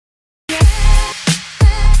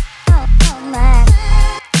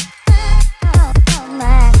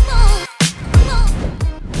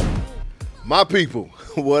My people,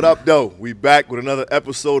 what up, though? We back with another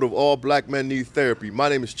episode of All Black Men Need Therapy. My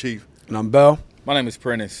name is Chief. And I'm Bell. My name is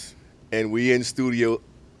Prentice. And we in studio,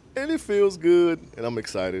 and it feels good, and I'm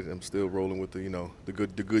excited. I'm still rolling with the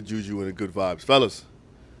good juju and the good vibes. Fellas,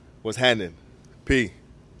 what's happening? P,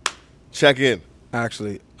 check in.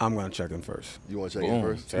 Actually, I'm going to check in first. You want to check in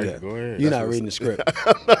first? Yeah. Go ahead. You're not reading the script.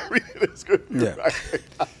 I'm not reading the script. Yeah.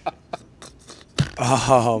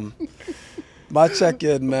 My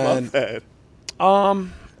check-in, man. My bad.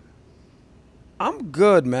 I'm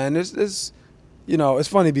good, man. It's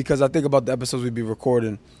funny because I think about the episodes we be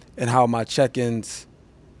recording and how my check-ins,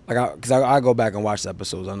 because I go back and watch the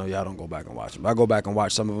episodes. I know y'all don't go back and watch them. I go back and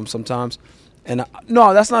watch some of them sometimes. And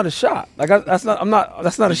no, that's not a shot. That's not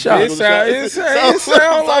a shot. It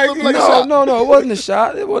sound like No, it wasn't a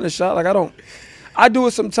shot. It wasn't a shot. I do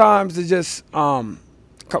it sometimes to just,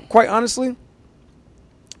 quite honestly,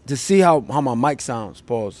 to see how my mic sounds.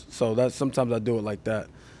 Pause. So that's sometimes I do it like that.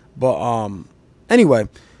 But anyway,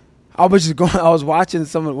 I was watching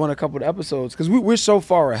a couple of episodes because we're so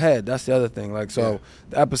far ahead. That's the other thing. The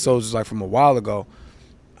episodes is like from a while ago.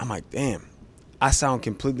 I'm like, damn. I sound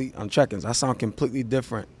completely on check-ins. I sound completely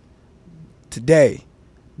different today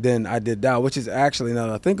than I did that, which is actually, now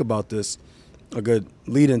that I think about this, a good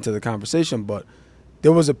lead into the conversation. But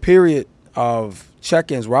there was a period of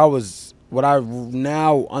check-ins where I was what I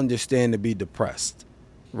now understand to be depressed,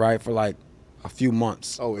 right, for like a few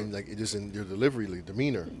months. Oh, and like just in your delivery,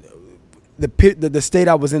 demeanor. The state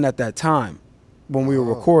I was in at that time when we were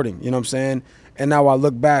recording, you know what I'm saying? And now I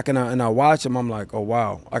look back and I watch them. I'm like, oh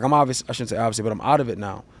wow! Like I'm obvious. I shouldn't say obviously, but I'm out of it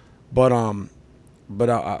now. But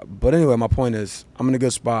anyway, my point is, I'm in a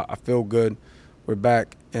good spot. I feel good. We're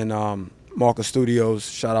back in Marcus Studios.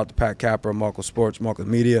 Shout out to Pat Capper, Marcus Sports, Marcus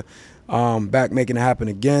Media. Back making it happen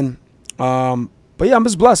again. But yeah, I'm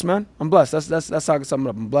just blessed, man. I'm blessed. That's how I can sum it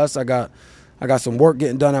up. I'm blessed. I got some work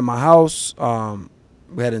getting done at my house.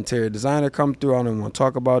 We had an interior designer come through. I don't even want to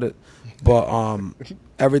talk about it, but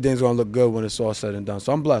everything's gonna look good when it's all said and done.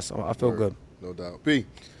 So I'm blessed. I feel good. No doubt. P,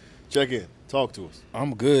 check in. Talk to us.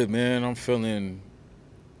 I'm good, man. I'm feeling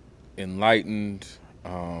enlightened.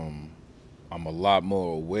 I'm a lot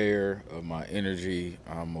more aware of my energy.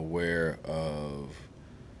 I'm aware of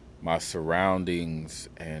my surroundings,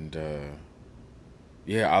 and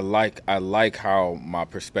I like how my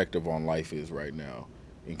perspective on life is right now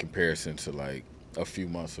in comparison to like a few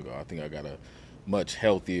months ago. I think I got a much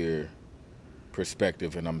healthier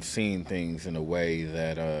perspective, and I'm seeing things in a way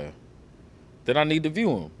that I need to view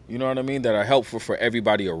them. You know what I mean? That are helpful for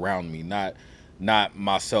everybody around me, not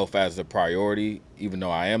myself as the priority, even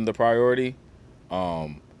though I am the priority.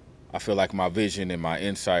 I feel like my vision and my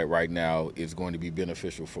insight right now is going to be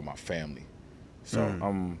beneficial for my family. So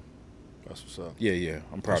That's what's up. Yeah,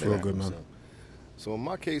 I'm proud That's of real that. good, man. So in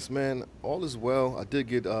my case, man, all is well. I did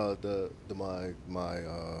get my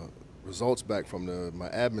results back from my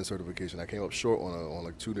admin certification. I came up short on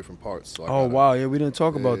like two different parts. So Wow, yeah, we didn't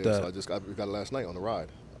talk about that. So I just got it last night on the ride.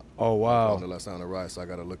 Oh wow. On the last night on the ride, so I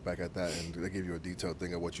got to look back at that, and they give you a detailed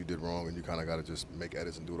thing of what you did wrong, and you kind of got to just make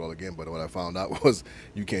edits and do it all again. But what I found out was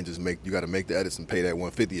you can't just you got to make the edits and pay that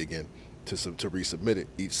 $150 again to resubmit it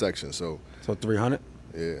each section. So 300.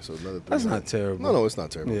 Yeah, so another. That's not terrible. No, it's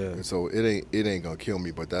not terrible. Yeah. And so it ain't gonna kill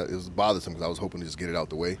me, but that is bothersome because I was hoping to just get it out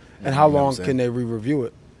the way. And how long can they re-review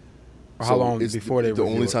it? Or how long before they the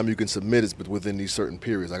review only it? time you can submit is within these certain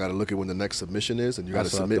periods. I got to look at when the next submission is, and you got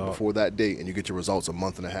to submit before that date, and you get your results a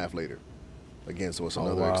month and a half later. Again, so it's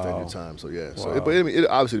another extended time. So yeah, so it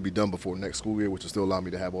obviously to be done before next school year, which will still allow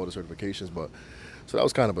me to have all the certifications. But so that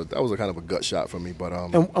was kind of a gut shot for me. But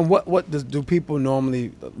and what do people normally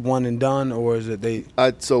one and done, or is it they?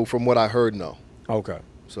 So from what I heard, no. Okay.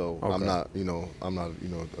 So I'm not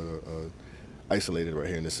isolated right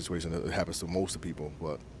here in this situation. It happens to most of people,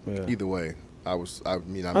 but either way, I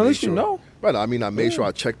made least sure. you know. Right. I made sure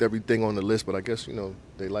I checked everything on the list, but I guess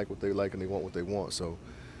they like what they like and they want what they want. So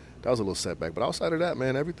that was a little setback. But outside of that,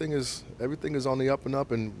 man, everything is on the up and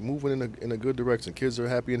up and moving in a good direction. Kids are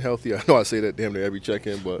happy and healthy. I know I say that damn near every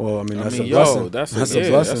check-in, but that's a blessing. That's a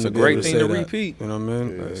blessing. That's a great thing to repeat. You know what I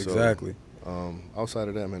mean? Yeah, exactly. So, outside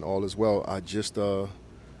of that, man, all is well. I just I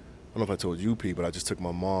don't know if I told you, P, but I just took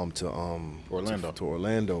my mom to Orlando. To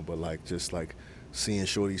Orlando, but just seeing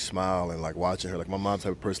Shorty smile and watching her, my mom's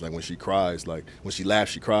type of person, when she cries, when she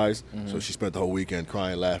laughs, she cries. Mm-hmm. So she spent the whole weekend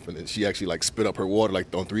crying, laughing, and she actually spit up her water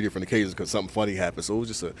on 3 different occasions because something funny happened. So it was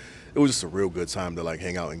just a real good time to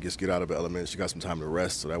hang out and just get out of the element. She got some time to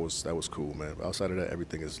rest, so that was cool, man. But outside of that,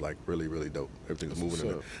 everything is really, really dope. Everything's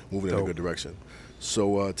moving in a good direction.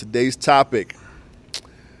 So today's topic: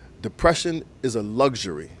 depression is a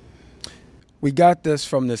luxury. we got this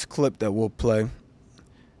from this clip that we'll play.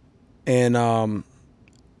 And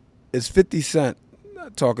it's 50 Cent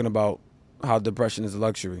talking about how depression is a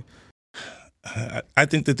luxury. I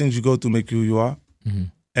think the things you go through make you who you are. Mm-hmm.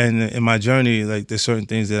 And in my journey, like, there's certain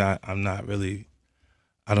things that I'm not really,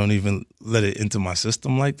 I don't even let it into my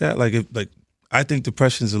system like that. I think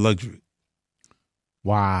depression is a luxury.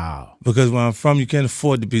 Wow. Because where I'm from, you can't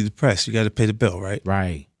afford to be depressed. You got to pay the bill, right?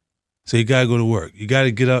 Right. So you got to go to work. You got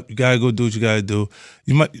to get up. You got to go do what you got to do.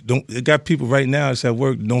 You got people right now that's at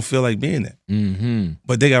work that don't feel like being there. Mm-hmm.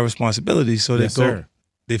 But they got responsibilities, so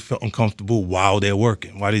they feel uncomfortable while they're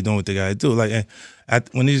working, while they're doing what they got to do. Like,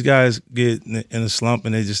 when these guys get in a slump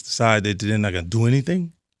and they just decide that they're not going to do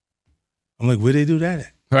anything, I'm like, where they do that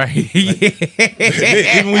at? Right.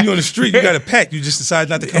 Even when you're on the street, you got a pack. You just decide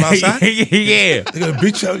not to come outside? Yeah. They're going to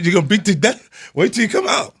beat you up. You're going to beat to death. Wait till you come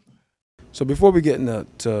out. So before we get into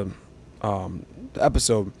the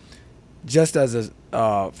episode, just as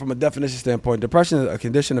from a definition standpoint, depression is a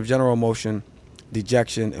condition of general emotion,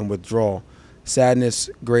 dejection, and withdrawal. Sadness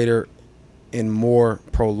greater and more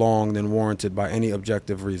prolonged than warranted by any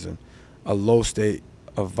objective reason. A low state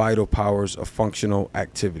of vital powers of functional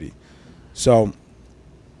activity. So,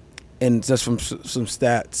 and just from some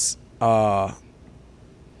stats,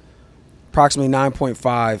 approximately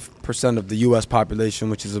 9.5% of the U.S.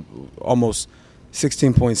 population, which is almost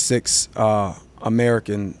 16.6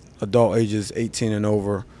 American adult ages 18 and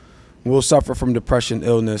over, will suffer from depression,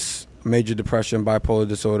 illness, major depression, bipolar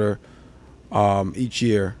disorder. Each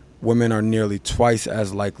year, women are nearly twice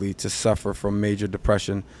as likely to suffer from major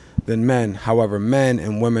depression than men. However, men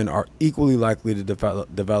and women are equally likely to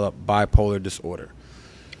develop bipolar disorder.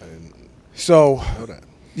 I didn't know that.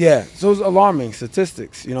 Yeah, so it's alarming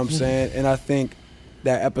statistics, you know what I'm saying? And I think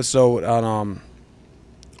that episode on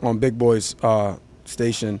Big Boy's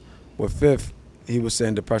station with Fifth, he was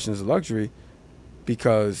saying depression is a luxury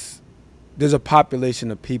because there's a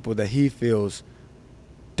population of people that he feels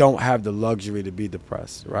don't have the luxury to be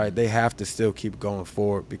depressed, right? They have to still keep going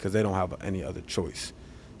forward because they don't have any other choice.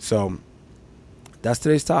 So that's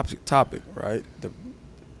today's topic, right?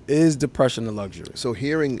 Is depression a luxury? So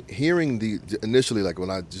hearing the initially, like when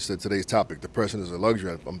I just said today's topic, depression is a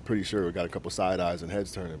luxury, I'm pretty sure we got a couple side eyes and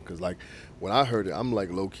heads turning because like when I heard it, I'm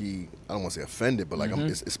like low key, I don't want to say offended, but like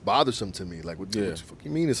it's bothersome to me. Like what the fuck you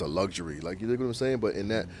mean it's a luxury? Like you know what I'm saying? But in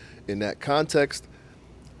that context,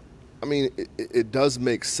 I mean it does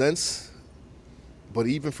make sense. But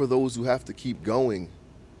even for those who have to keep going,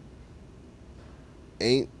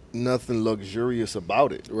 ain't nothing luxurious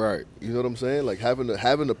about it. Right. You know what I'm saying? Like having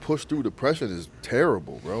to push through depression is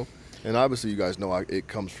terrible, bro. And obviously you guys know it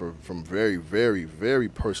comes from very, very, very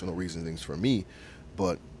personal reasonings for me.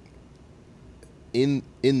 But in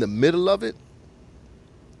the middle of it,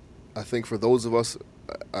 I think for those of us,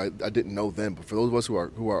 I didn't know then, but for those of us who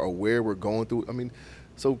are aware we're going through, I mean,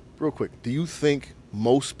 so real quick, do you think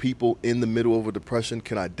most people in the middle of a depression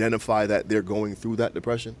can identify that they're going through that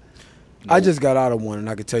depression? No. I just got out of one, and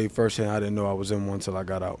I could tell you firsthand I didn't know I was in one until I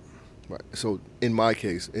got out. Right. So in my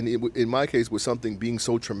case, with something being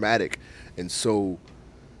so traumatic and so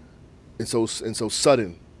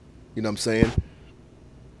sudden, you know what I'm saying?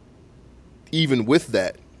 Even with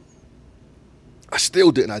that, I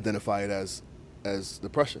still didn't identify it as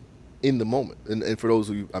depression in the moment. And for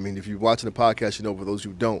those of you, I mean, if you're watching the podcast, you know, for those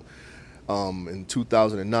who don't, in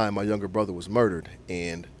 2009, my younger brother was murdered,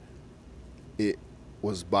 and it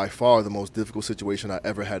was by far the most difficult situation I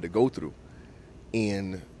ever had to go through.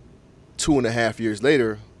 And 2.5 years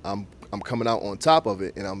later, I'm coming out on top of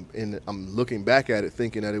it, and I'm looking back at it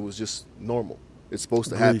thinking that it was just normal. It's supposed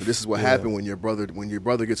to happen. This is what happened when your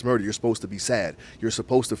brother gets murdered. You're supposed to be sad. You're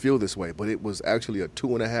supposed to feel this way. But it was actually a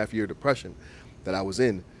 2.5 year depression that I was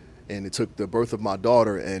in, and it took the birth of my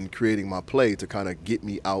daughter and creating my play to kind of get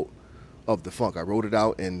me out of the funk. I wrote it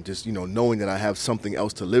out, and just knowing that I have something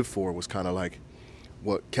else to live for was kind of like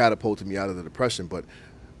what catapulted me out of the depression. But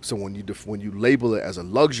so when you label it as a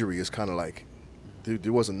luxury, it's kind of like, dude,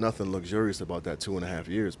 there wasn't nothing luxurious about that 2.5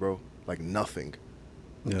 years, bro. Like nothing.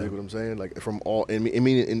 You know what I'm saying? Like from all, I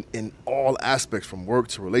mean, in all aspects, from work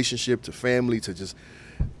to relationship to family to just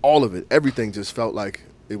all of it, everything just felt like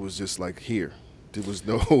it was just like here. There was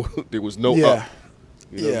no up. You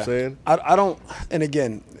know what I'm saying? I don't. And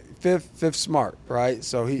again, Fifth smart, right?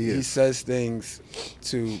 So he says things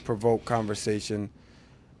to provoke conversation.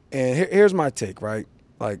 And here's my take, right?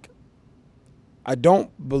 Like, I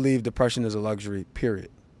don't believe depression is a luxury, period.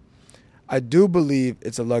 I do believe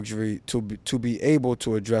it's a luxury to be able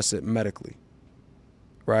to address it medically,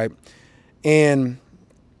 right? And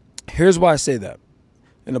here's why I say that.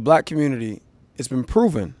 In the black community, it's been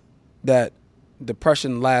proven that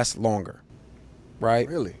depression lasts longer. right?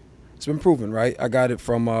 Really? It's been proven, right? I got it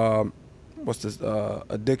from what's this?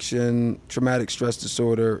 Addiction, traumatic stress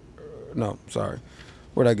disorder. No, sorry.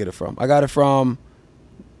 Where'd I get it from? I got it from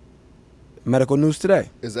Medical News Today.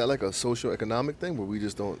 Is that like a socio-economic thing where we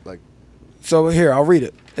just don't like? So here, I'll read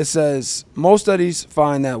it. It says, most studies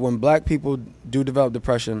find that when black people do develop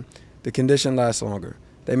depression, the condition lasts longer.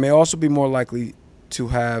 They may also be more likely to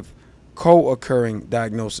have co-occurring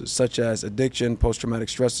diagnoses, such as addiction, post-traumatic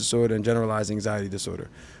stress disorder, and generalized anxiety disorder.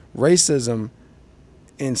 Racism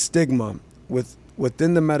and stigma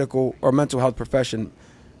within the medical or mental health profession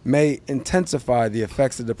may intensify the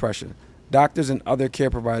effects of depression. Doctors and other care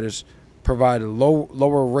providers provide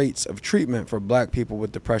lower rates of treatment for black people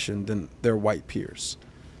with depression than their white peers,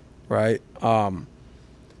 right?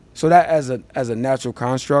 So that as a natural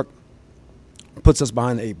construct puts us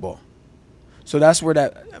behind the 8 ball. So that's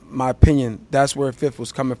where my opinion, that's where Fifth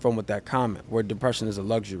was coming from with that comment, where depression is a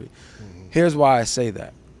luxury. Mm-hmm. Here's why I say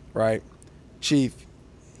that, right? Chief,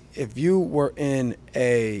 if you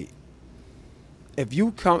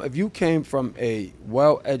came from a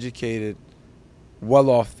well-educated,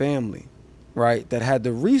 well-off family, right, that had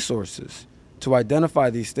the resources to identify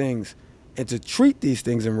these things and to treat these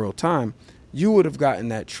things in real time, you would have gotten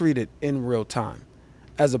that treated in real time,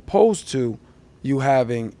 as opposed to you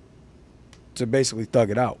having to basically thug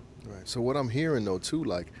it out. Right. So what I'm hearing though too,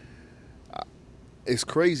 like, it's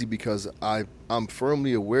crazy because I'm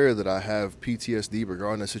firmly aware that I have PTSD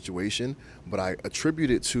regarding that situation, but I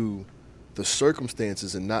attribute it to the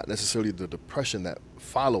circumstances and not necessarily the depression that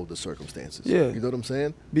followed the circumstances. Yeah. You know what I'm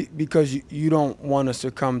saying? Because you don't want to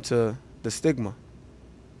succumb to the stigma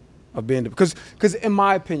of being because in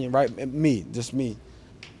my opinion, right, just me,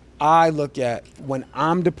 I look at when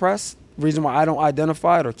I'm depressed, reason why I don't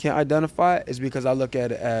identify it or can't identify it is because I look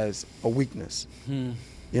at it as a weakness.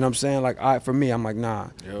 You know what I'm saying? Like for me, I'm like, nah,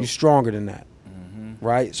 you're stronger than that. Mm-hmm.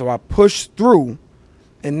 Right? So I push through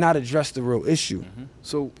and not address the real issue. Mm-hmm.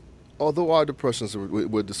 So although our depressions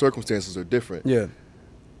with the circumstances are different, yeah,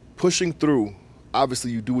 pushing through,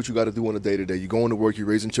 obviously you do what you got to do on a day-to-day. You're going to work, you're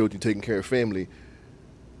raising children, you're taking care of family.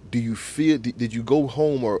 Do you feel, did you go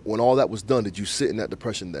home, or when all that was done, did you sit in that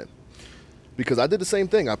depression then? Because I did the same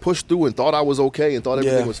thing. I pushed through and thought I was okay and thought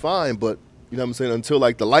everything was fine, but you know what I'm saying, until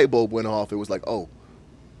like the light bulb went off, it was like, oh,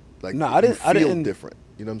 like no, I didn't different.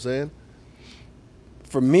 You know what I'm saying?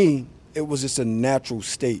 For me, it was just a natural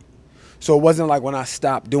state. So it wasn't like when I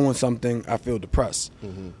stopped doing something, I feel depressed.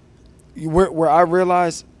 Mm-hmm. Where I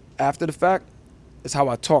realized after the fact is how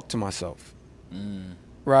I talk to myself.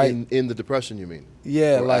 Right? In the depression, you mean?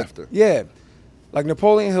 Yeah, or like after? Yeah. Like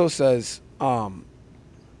Napoleon Hill says,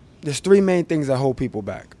 there's 3 main things that hold people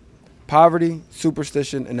back: poverty,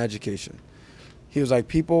 superstition, and education. He was like,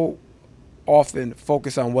 people often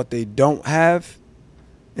focus on what they don't have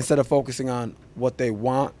instead of focusing on what they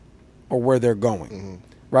want or where they're going. Mm-hmm.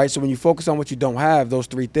 Right? So when you focus on what you don't have, those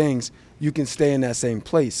 3 things, you can stay in that same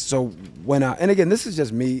place. So and again, this is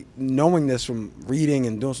just me knowing this from reading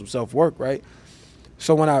and doing some self-work, right?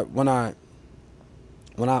 So when I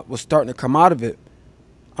was starting to come out of it,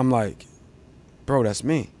 I'm like, bro, that's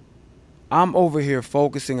me. I'm over here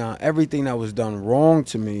focusing on everything that was done wrong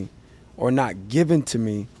to me or not given to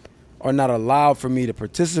me or not allowed for me to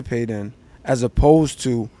participate in, as opposed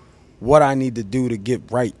to what I need to do to get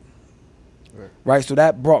right. Right? So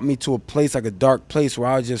that brought me to a place, like a dark place, where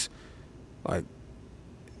I was just like,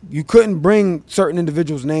 you couldn't bring certain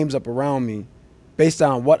individuals' names up around me based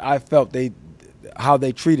on what I felt how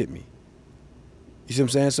they treated me. You see what I'm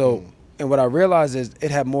saying? So, and what I realized is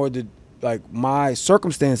it had more to, like, my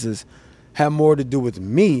circumstances had more to do with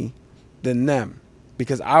me than them,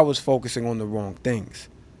 because I was focusing on the wrong things,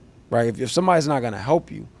 right? If somebody's not going to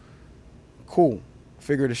help you, cool,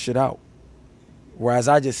 figure this shit out. Whereas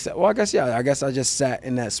I just I just sat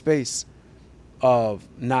in that space of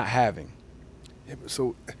not having. Yeah,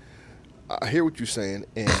 so I hear what you're saying,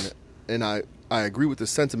 and I agree with the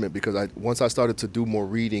sentiment, because once I started to do more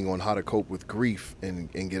reading on how to cope with grief and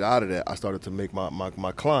get out of that, I started to make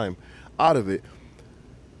my climb out of it.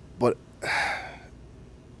 But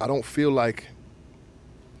I don't feel like,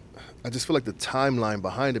 I just feel like the timeline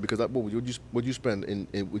behind it, because what would you spend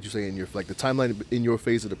would you say in your, like, the timeline in your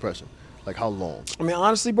phase of depression? Like, how long? I mean,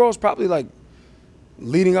 honestly, bro, it's probably like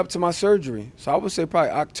leading up to my surgery. So I would say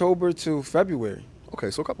probably October to February.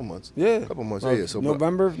 Okay, so a couple months. Yeah. A couple months, yeah. So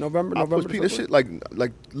November. This shit, like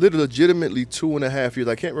legitimately 2.5 years.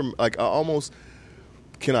 I can't remember, like, I almost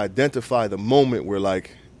can identify the moment where,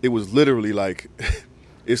 like, it was literally like,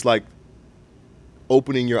 it's like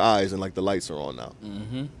opening your eyes and, like, the lights are on now.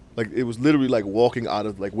 Mm-hmm. Like, it was literally like walking out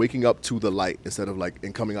of, like, waking up to the light instead of, like,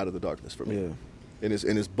 and coming out of the darkness for me. Yeah. and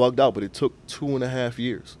it's bugged out, but it took 2.5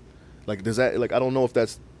 years. Like, does that, like, I don't know if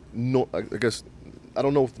that's no. I guess I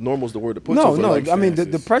don't know if normal is the word to put. No, to, no. like, I mean, the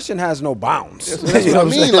depression has no bounds. That's You what know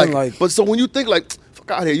I mean. saying? Like, but so when you think like,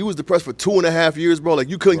 fuck out here, you was depressed for 2.5 years, bro. Like,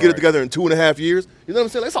 you couldn't get it together in 2.5 years. You know what I'm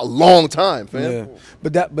saying? That's a long time, fam. Yeah,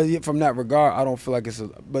 but from that regard, I don't feel like it's a.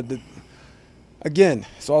 But again,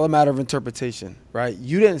 it's all a matter of interpretation, right?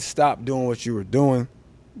 You didn't stop doing what you were doing,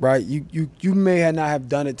 right? You may not have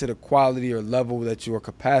done it to the quality or level that you or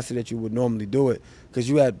capacity that you would normally do it because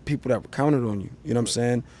you had people that counted on you. You know what I'm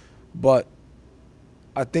saying? But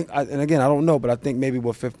I think, and again, I don't know, but I think maybe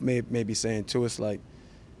what Fifth may be saying too is like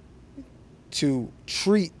to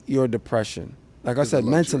treat your depression, like I said,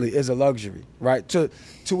 mentally is a luxury, right? To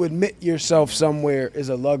admit yourself somewhere is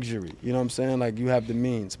a luxury. You know what I'm saying? Like you have the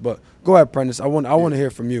means. But go ahead, Prentice. I want to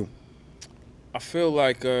hear from you. I feel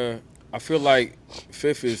like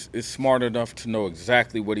Fifth is smart enough to know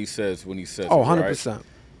exactly what he says when he says it. 100%. Right?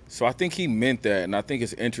 So I think he meant that, and I think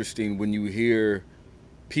it's interesting when you hear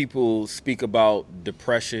people speak about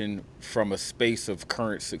depression from a space of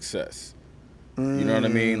current success. You know what I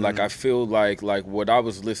mean? Like, I feel like what I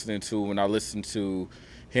was listening to when I listened to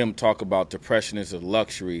him talk about depression as a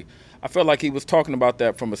luxury, I felt like he was talking about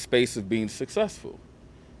that from a space of being successful.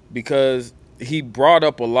 Because he brought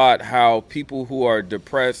up a lot how people who are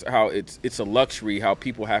depressed, how it's a luxury, how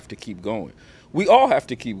people have to keep going. We all have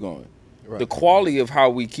to keep going. Right. The quality of how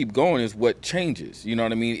we keep going is what changes. You know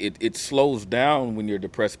what I mean? It slows down when you're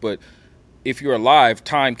depressed, but if you're alive,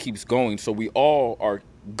 time keeps going. So we all are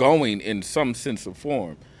going in some sense of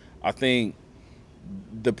form. I think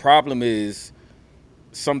the problem is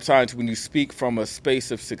sometimes when you speak from a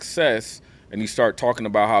space of success and you start talking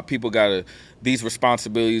about how people got these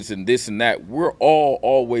responsibilities and this and that, we're all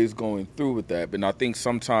always going through with that. But I think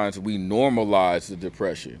sometimes we normalize the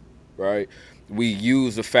depression, right? We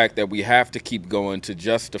use the fact that we have to keep going to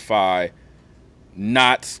justify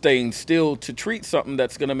not staying still to treat something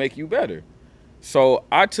that's going to make you better. So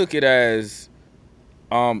I took it as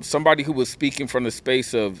somebody who was speaking from the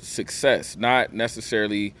space of success, not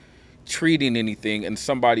necessarily treating anything, and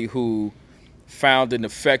somebody who found an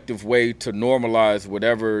effective way to normalize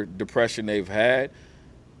whatever depression they've had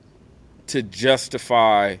to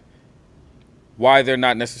justify why they're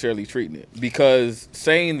not necessarily treating it. Because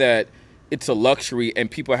saying that it's a luxury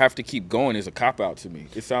and people have to keep going is a cop-out to me.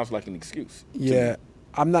 It sounds like an excuse. Yeah,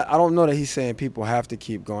 I don't know that he's saying people have to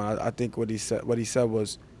keep going. I think what he said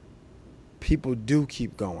was people do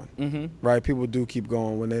keep going, right? People do keep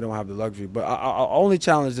going when they don't have the luxury. But I only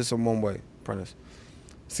challenge this in one way, Prentice.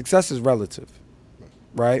 Success is relative,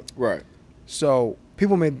 right? Right. So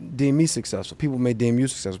people may deem me successful. People may deem you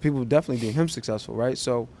successful. People definitely deem him successful, right?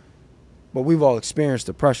 So, but we've all experienced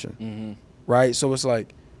depression, right? So it's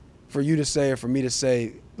like for you to say or for me to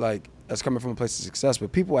say, like, that's coming from a place of success,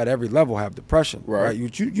 but people at every level have depression, right?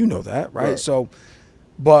 You know that, right? So,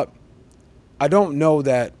 but I don't know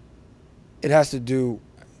that it has to do.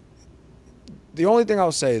 The only thing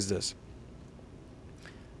I'll say is this: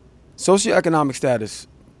 socioeconomic status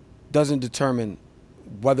doesn't determine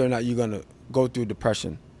whether or not you're going to go through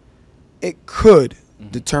depression. It could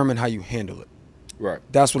determine how you handle it. Right.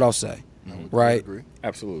 That's what I'll say. Right. I agree.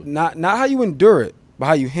 Absolutely. Not how you endure it, but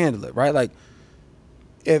how you handle it. Right. Like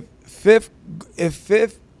if Fifth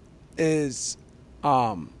is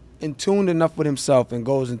in tune enough with himself and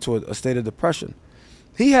goes into a state of depression,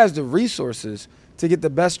 he has the resources to get the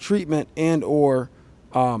best treatment and or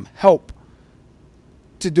help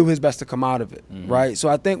to do his best to come out of it, right? So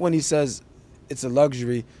I think when he says it's a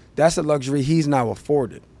luxury, that's a luxury he's now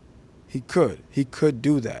afforded. He could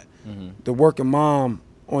do that. The working mom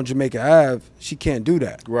on Jamaica Ave, she can't do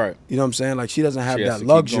that. Right. You know what I'm saying? Like she doesn't have that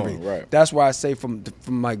luxury. Right. That's why I say from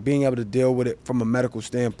like being able to deal with it from a medical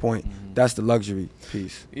standpoint, that's the luxury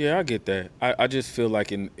piece. Yeah, I get that. I just feel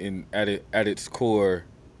like at its core,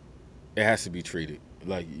 it has to be treated.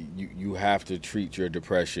 Like you have to treat your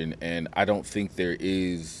depression, and I don't think there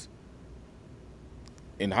is,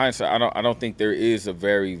 in hindsight, I don't think there is a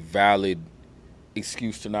very valid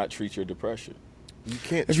excuse to not treat your depression. You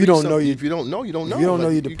can't. If you don't know, if you don't know, you don't know. If you don't know,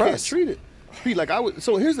 like, you're depressed. You can't treat it. Like I would.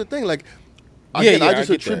 So here's the thing. Like, I just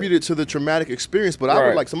attribute it to the traumatic experience. But I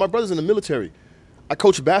would like. So my brother's in the military. I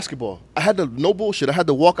coached basketball. I had to, no bullshit, I had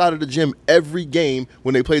to walk out of the gym every game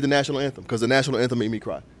when they played the national anthem because the national anthem made me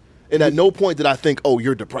cry. And at no point did I think, oh,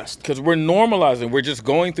 you're depressed. Because we're normalizing. We're just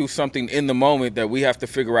going through something in the moment that we have to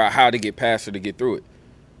figure out how to get past or to get through it.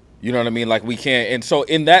 You know what I mean? Like we can't. And so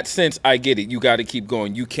in that sense, I get it. You got to keep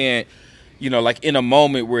going. You can't like in a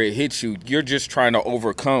moment where it hits you, you're just trying to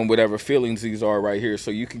overcome whatever feelings these are right here so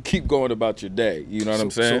you can keep going about your day. You know what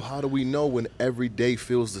I'm saying? So how do we know when every day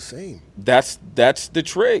feels the same? That's the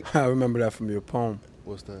trick. I remember that from your poem.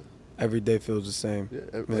 What's that? Every day feels the same.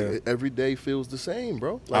 Yeah, every day feels the same,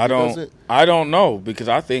 bro. I don't know, because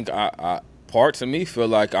I think I parts of me feel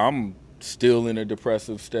like I'm still in a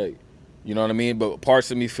depressive state. You know what I mean? But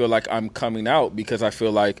parts of me feel like I'm coming out because I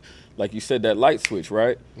feel like you said, that light switch,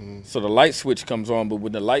 right? Mm-hmm. So the light switch comes on, but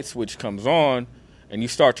when the light switch comes on and you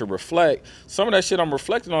start to reflect, some of that shit I'm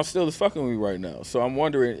reflecting on still is fucking with me right now. So I'm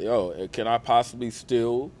wondering, can I possibly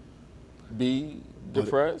still be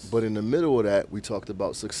depressed? But in the middle of that, we talked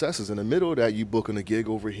about successes. In the middle of that, you booking a gig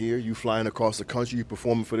over here, you flying across the country, you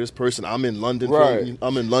performing for this person. I'm in London, right.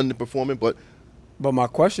 I'm in London performing, but my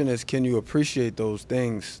question is, can you appreciate those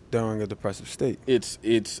things during a depressive state?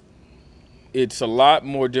 It's a lot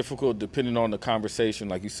more difficult depending on the conversation.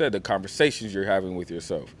 Like you said, the conversations you're having with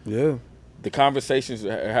yourself. Yeah. The conversations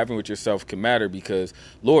you're having with yourself can matter because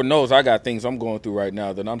Lord knows I got things I'm going through right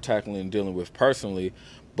now that I'm tackling and dealing with personally.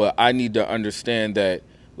 But I need to understand that,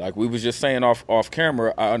 like we was just saying off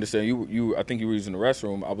camera, I understand you. I think you were using the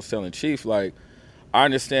restroom. I was telling Chief, like, I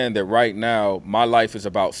understand that right now my life is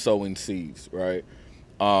about sowing seeds, right?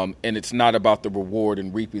 And it's not about the reward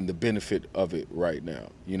and reaping the benefit of it right now.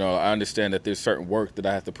 I understand that there's certain work that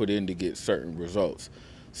I have to put in to get certain results.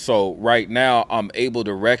 So right now I'm able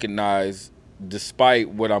to recognize, despite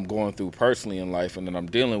what I'm going through personally in life and that I'm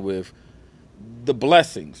dealing with, the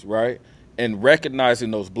blessings, right? And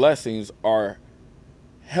recognizing those blessings are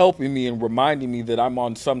helping me and reminding me that I'm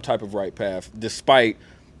on some type of right path, despite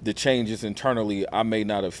the changes internally I may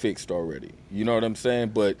not have fixed already. You know what I'm saying?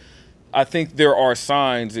 But I think there are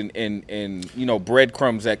signs and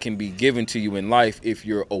breadcrumbs that can be given to you in life if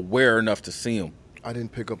you're aware enough to see them. I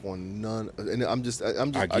didn't pick up on none, and I'm just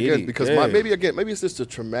again because maybe it's just the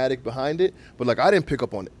traumatic behind it, but like I didn't pick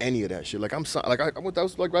up on any of that shit. Like I went, that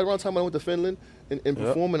was like right around the time I went to Finland and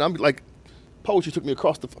performing. I'm like, poetry took me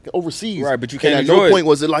across the fucking overseas, right? But you can't. And enjoy at no point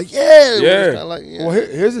was it like, yeah. Well,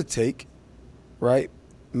 here's a take, right?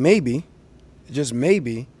 Maybe, just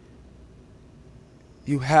maybe,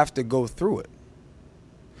 you have to go through it,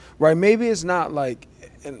 right? Maybe it's not like,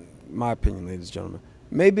 in my opinion, ladies and gentlemen,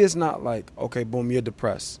 maybe it's not like, okay, boom, you're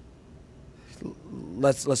depressed.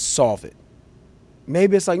 Let's solve it.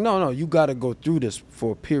 Maybe it's like, no, you got to go through this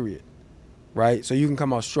for a period, right? So you can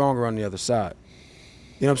come out stronger on the other side.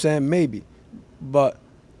 You know what I'm saying? Maybe. But,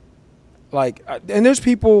 like, and there's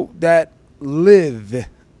people that live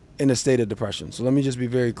in a state of depression. So let me just be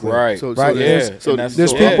very clear. Right.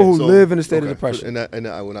 There's people who live in a state of depression.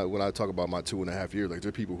 When I talk about my 2.5 years, like there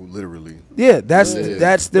are people who literally. Yeah, that's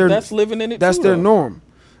living in it. That's too, their though. norm.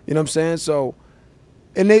 You know what I'm saying? So,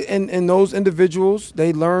 and those individuals,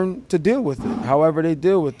 they learn to deal with it. However they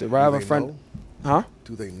deal with it. Right? I have a friend. Huh?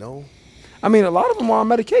 Do they know? I mean, a lot of them are on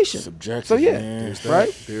medication. Subjective. So yeah, man.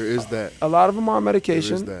 right. There is that. A lot of them are on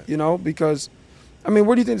medication. There is that. Because. I mean,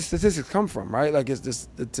 where do you think the statistics come from, right? Like,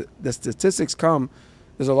 the statistics come,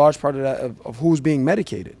 there's a large part of that of who's being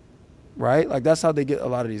medicated, right? Like, that's how they get a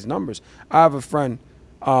lot of these numbers. I have a friend,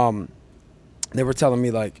 they were telling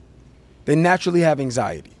me, like, they naturally have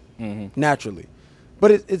anxiety, naturally.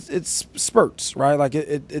 But it's spurts, right? Like,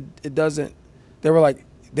 it doesn't, they were like,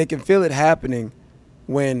 they can feel it happening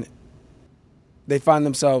when they find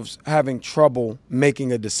themselves having trouble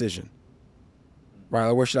making a decision, right?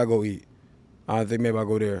 Like, where should I go eat? I think maybe I'll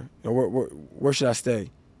go there. Where should I stay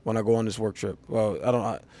when I go on this work trip? Well, I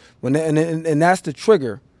don't. And that's the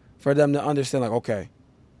trigger for them to understand. Like, okay,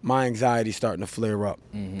 my anxiety's starting to flare up.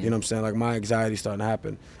 You know what I'm saying? Like, my anxiety's starting to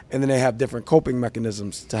happen, and then they have different coping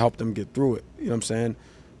mechanisms to help them get through it. You know what I'm saying?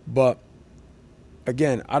 But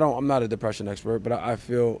again, I'm not a depression expert, but I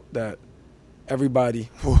feel that everybody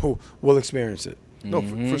will experience it. No,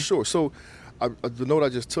 for sure. So, the note I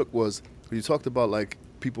just took was you talked about like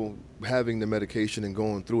people having the medication and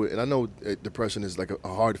going through it. And I know depression is like a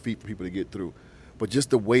hard feat for people to get through. But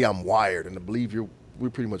just the way I'm wired, and I believe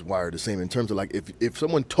we're pretty much wired the same in terms of like if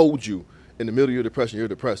someone told you in the middle of your depression, you're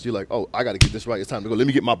depressed, you're like, oh, I got to get this right. It's time to go. Let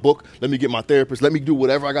me get my book. Let me get my therapist. Let me do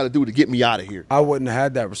whatever I got to do to get me out of here. I wouldn't have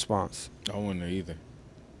had that response. I wouldn't have either.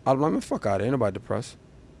 I'd be like, fuck out of here. Ain't nobody depressed.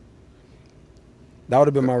 That would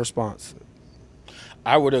have been my response.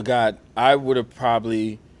 I would have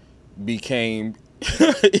probably became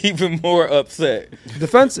even more upset.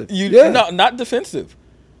 Defensive. No, not defensive.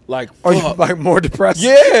 Like, are you like more depressed?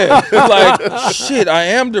 Yeah. Like, shit, I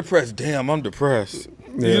am depressed. Damn, I'm depressed.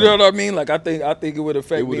 Yeah. You know what I mean? Like, I think it would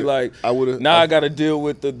affect me. Like, I got to deal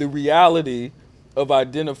with the reality of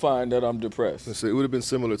identifying that I'm depressed. So it would have been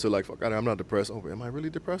similar to like, fuck, I'm not depressed. Oh, am I really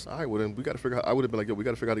depressed? All right, well then we got to figure out. I would have been like, yo, we got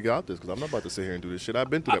to figure out how to get out this because I'm not about to sit here and do this shit. I've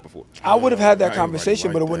been through that before. I would have had that Ain't conversation,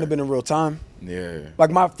 nobody but it like wouldn't that. have been in real time. Yeah. Like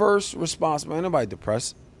my first response, man, nobody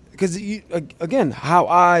depressed. Because again, how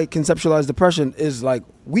I conceptualize depression is like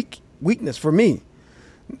weakness for me.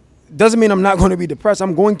 Doesn't mean I'm not going to be depressed.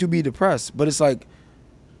 I'm going to be depressed, but it's like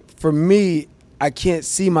for me, I can't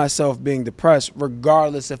see myself being depressed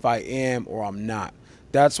regardless if I am or I'm not.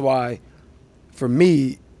 That's why, for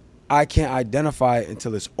me, I can't identify it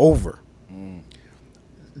until it's over.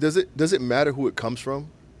 Does it matter who it comes from?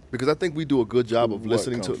 Because I think we do a good job of What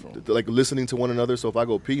listening comes to listening to one another. So if I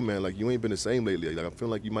go pee, man, like you ain't been the same lately. Like I feel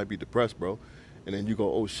like you might be depressed, bro. And then you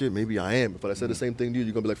go, oh shit, maybe I am. If I said the same thing to you,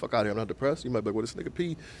 you're gonna be like, fuck out of here, I'm not depressed. You might be like, well, this nigga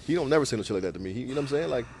pee, he don't never say no shit like that to me. You know what I'm saying?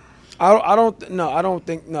 Like, I don't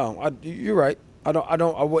think. You're right. I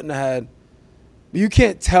wouldn't have had. You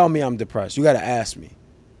can't tell me I'm depressed. You got to ask me.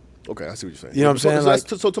 okay, I see what you're saying. You know what I'm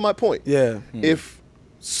saying? So to my point, Yeah. if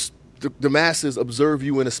the masses observe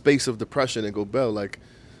you in a space of depression and go, Bell, like,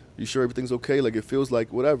 you sure everything's okay? Like, it feels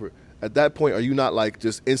like whatever. At that point, are you not like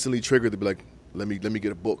just instantly triggered to be like, let me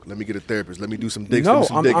get a book, let me get a therapist, let me do some digs, No,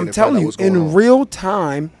 some digging I'm and find telling out you, what's going in on. real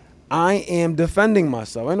time, I am defending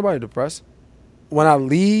myself. Ain't nobody depressed. When I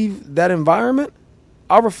leave that environment,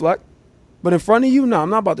 I'll reflect. But in front of you, no, I'm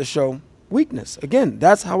not about to show weakness. Again,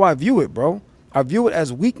 that's how I view it, bro. I view it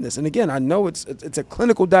as weakness. And again, I know it's a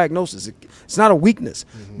clinical diagnosis. It's not a weakness.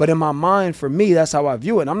 Mm-hmm. But in my mind, for me, that's how I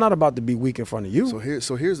view it. And I'm not about to be weak in front of you.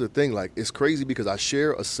 So here's the thing, like it's crazy because I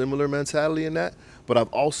share a similar mentality in that, but I've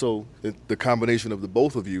also the combination of the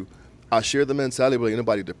both of you, I share the mentality of like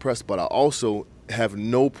anybody depressed, but I also have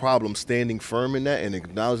no problem standing firm in that and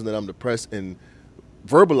acknowledging that I'm depressed and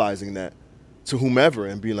verbalizing that to whomever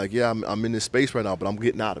and being like, yeah, I'm in this space right now, but I'm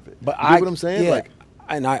getting out of it. But you know what I'm saying? Yeah, Like,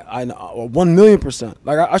 and I know 1,000,000%.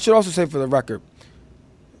 Like I should also say for the record,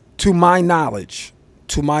 to my knowledge,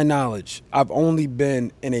 I've only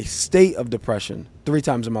been in a state of depression 3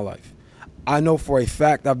 times in my life. I know for a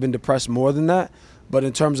fact I've been depressed more than that, but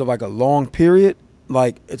in terms of like a long period,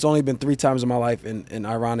 like it's only been 3 times in my life, and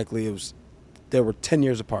ironically, they were 10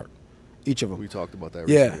 years apart, each of them. we talked about that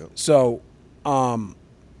Yeah. recently. So,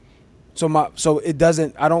 so it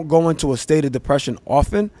doesn't. I don't go into a state of depression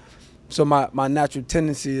often. So my natural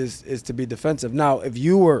tendency is to be defensive. Now, if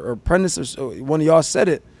you or Prentice or one of y'all said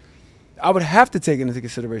it, I would have to take it into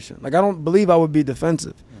consideration. Like I don't believe I would be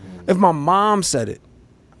defensive. Mm-hmm. If my mom said it,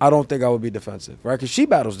 I don't think I would be defensive, right? Because she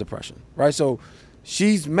battles depression, right? So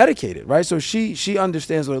she's medicated, right? So she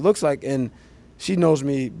understands what it looks like, and she knows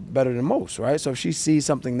me better than most, right? So if she sees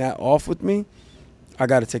something that off with me, I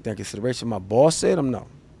got to take that into consideration. My boss said,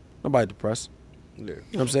 nobody depressed. Yeah. You know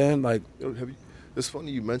what I'm saying? Like, It's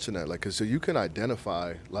funny you mention that, like, 'cause so you can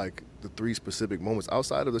identify like the 3 specific moments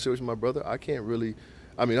outside of the situation with my brother. I can't really.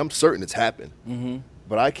 I mean, I'm certain it's happened,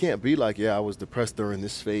 but I can't be like, yeah, I was depressed during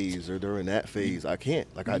this phase or during that phase. I can't.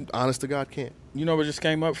 Like, I honest to God can't. You know what just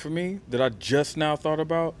came up for me that I just now thought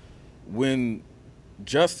about? When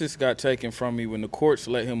justice got taken from me, when the courts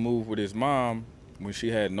let him move with his mom, when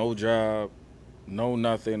she had no job, no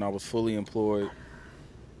nothing, I was fully employed,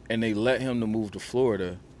 and they let him to move to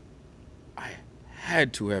Florida, I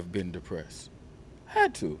had to have been depressed.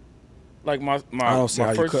 Had to. Like my I don't see my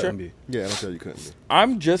how you first couldn't trip. be. Yeah, I don't tell you couldn't be.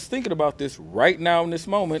 I'm just thinking about this right now in this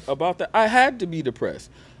moment about that. I had to be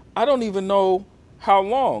depressed. I don't even know how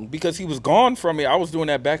long because he was gone from me. I was doing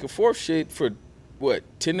that back and forth shit for,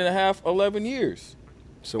 10 and a half, 11 years.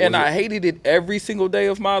 So And was I it- hated it every single day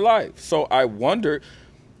of my life. So I wondered,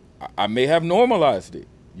 I may have normalized it.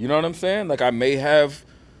 You know what I'm saying? Like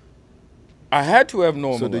I had to have So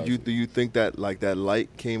normalized it. do you think that like that light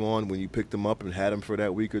came on when you picked him up and had him for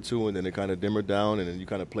that week or two, and then it kind of dimmered down, and then you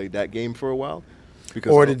kind of played that game for a while?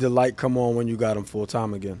 Because or did the light come on when you got him full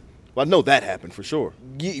time again? I know that happened for sure.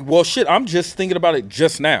 Well, shit, I'm just thinking about it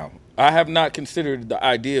just now. I have not considered the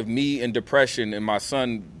idea of me in depression and my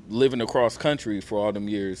son living across country for all them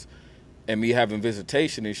years and me having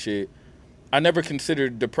visitation and shit. I never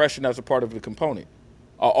considered depression as a part of the component.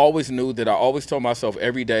 I always knew that I always told myself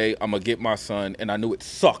every day I'm going to get my son, and I knew it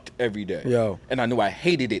sucked every day. Yo. And I knew I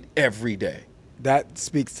hated it every day. That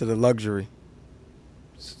speaks to the luxury.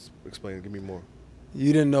 Explain. Give me more.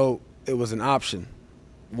 You didn't know it was an option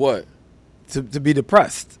What? to be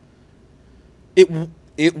depressed.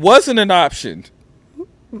 It wasn't an option.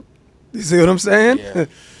 You see what I'm saying? Yeah.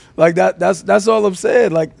 Like that's all I'm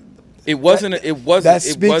saying. Like It wasn't that an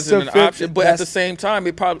speaks to option, but at that's- the same time,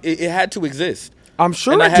 it had to exist. I'm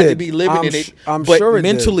sure and it I had did. to be living I'm in it. I'm but sure it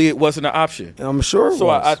did. mentally, it wasn't an option. I'm sure it So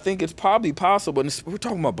was. I think it's probably possible. And we're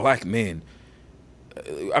talking about black men.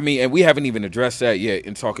 I mean, and we haven't even addressed that yet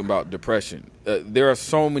in talking about depression. There are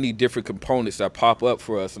so many different components that pop up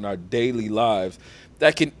for us in our daily lives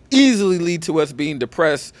that can easily lead to us being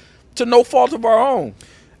depressed to no fault of our own.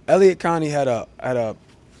 Elliot Connie had a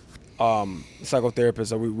psychotherapist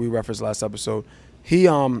that we referenced last episode. He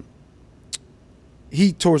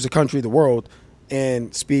tours the country, the world,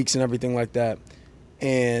 and speaks and everything like that.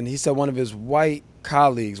 And he said one of his white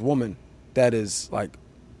colleagues, woman, that is like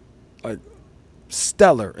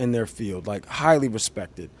stellar in their field, like highly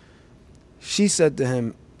respected. She said to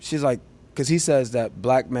him, she's like, because he says that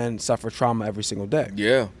black men suffer trauma every single day.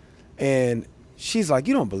 Yeah. And she's like,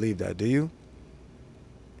 you don't believe that, do you?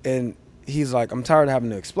 And he's like, I'm tired of having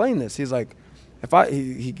to explain this. He's like,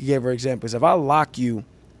 he gave her examples. If I lock you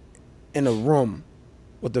in a room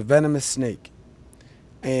with a venomous snake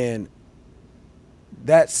and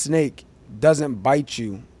that snake doesn't bite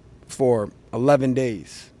you for 11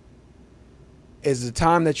 days, is the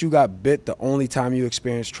time that you got bit the only time you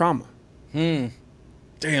experienced trauma? Damn,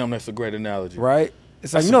 that's a great analogy. Right?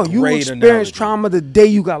 It's like, That's no, a you great experienced analogy. trauma the day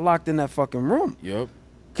you got locked in that fucking room. Yep.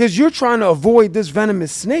 Because you're trying to avoid this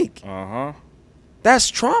venomous snake. Uh-huh. That's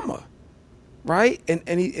trauma, right?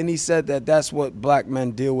 And he said that that's what black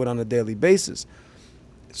men deal with on a daily basis.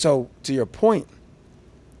 So to your point,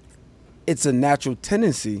 it's a natural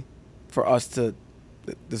tendency for us to,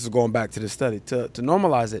 this is going back to the study, to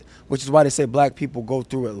normalize it, which is why they say black people go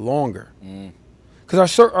through it longer.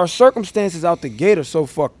 Because our circumstances out the gate are so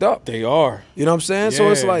fucked up. They are. You know what I'm saying? So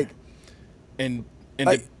it's Yeah. like, And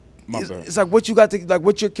like my bad. it's like what you got to, like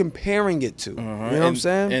what you're comparing it to. You know what I'm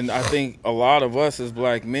saying? And I think a lot of us as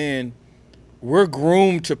black men, we're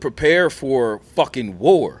groomed to prepare for fucking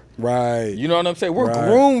war. Right. You know what I'm saying? We're Right.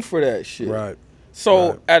 groomed for that shit. Right.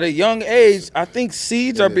 So Right. at a young age, I think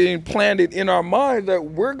seeds are being planted in our mind that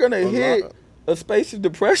we're gonna hit a space of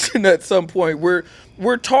depression at some point.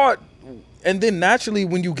 We're taught, and then naturally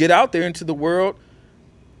when you get out there into the world,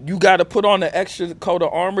 you got to put on an extra coat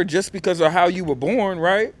of armor just because of how you were born,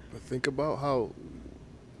 right? But think about how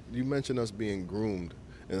you mentioned us being groomed,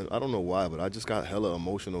 and I don't know why, but I just got hella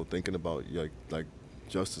emotional thinking about like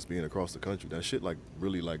justice being across the country. That shit like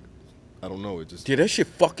really like, I don't know, it just Yeah, that shit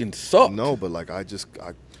fucking sucked. no, but like I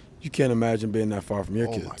You can't imagine being that far from your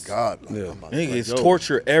oh kids. my god, like, Yeah. I'm like, Nigga, it's yo,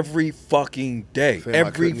 torture every fucking day. Fam, I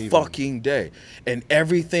every couldn't even. fucking day. And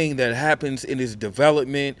everything that happens in his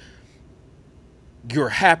development, you're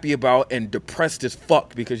happy about and depressed as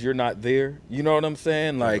fuck because you're not there. You know what I'm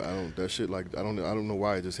saying? Like, I don't that shit like I don't know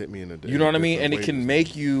why it just hit me in the day. you know what I mean? And it can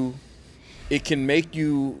make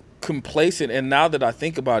you complacent. And now that I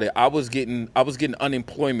think about it, I was getting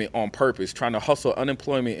unemployment on purpose, trying to hustle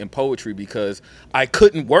unemployment in poetry because I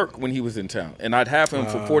couldn't work when he was in town, and I'd have him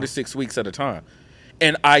for 4 to 6 weeks at a time,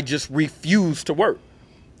 and I just refused to work.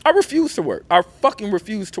 I refused to work. I fucking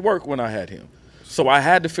refused to work when I had him. So I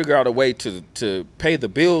had to figure out a way to pay the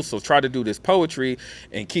bills, so try to do this poetry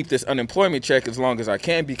and keep this unemployment check as long as I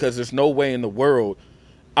can, because there's no way in the world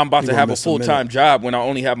I'm about to have a full-time job when I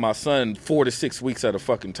only have my son 4 to 6 weeks at a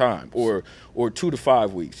fucking time, or 2 to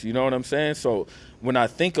 5 weeks. You know what I'm saying? So when I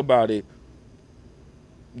think about it,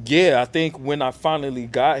 yeah, I think when I finally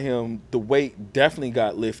got him, the weight definitely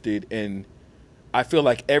got lifted, and I feel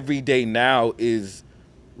like every day now is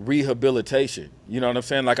rehabilitation. You know what I'm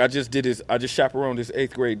saying? Like I just chaperoned this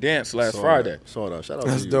 8th grade dance last Friday. Saw that. Shout out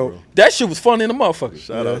That's to you, dope. bro. That shit was fun in the motherfucker.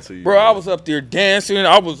 Shout out to you, Bro, I was up there dancing.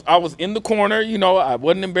 I was in the corner, you know, I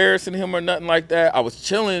wasn't embarrassing him or nothing like that. I was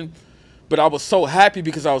chilling, but I was so happy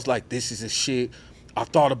because I was like, this is a shit I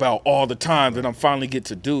thought about all the time that I'm finally get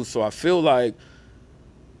to do. So I feel like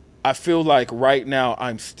right now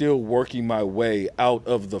I'm still working my way out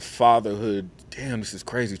of the fatherhood. Damn, this is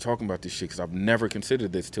crazy talking about this shit because I've never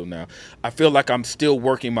considered this till now. I feel like I'm still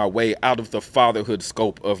working my way out of the fatherhood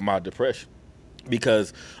scope of my depression,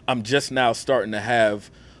 because I'm just now starting to have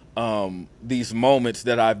these moments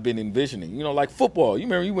that I've been envisioning. You know, like football. You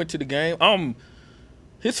remember you went to the game?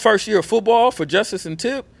 His first year of football for Justice and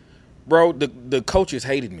Tip, bro, the coaches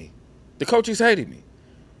hated me. The coaches hated me.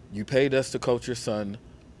 You paid us to coach your son.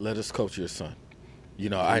 Let us coach your son. You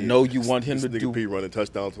know, I know you want him to do. P running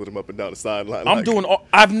touchdowns with him up and down the sideline.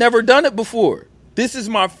 I've never done it before. This is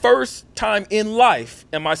my first time in life,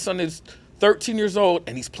 and my son is 13 years old,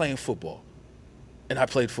 and he's playing football. And I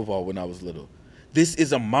played football when I was little. This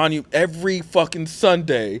is a monument. Every fucking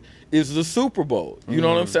Sunday is the Super Bowl. You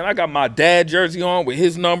know what I'm saying? I got my dad jersey on with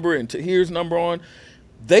his number and Tahir's number on.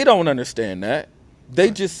 They don't understand that. They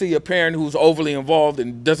just see a parent who's overly involved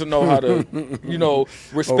and doesn't know how to, you know,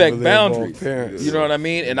 respect Overly boundaries. involved parents. You know what I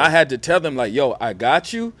mean? And I had to tell them, like, yo, I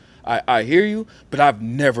got you. I hear you, but I've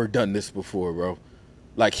never done this before, bro.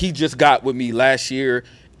 Like, he just got with me last year,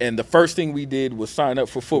 and the first thing we did was sign up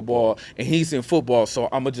for football, and he's in football, so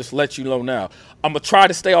I'm going to just let you know now. I'm going to try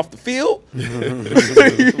to stay off the field,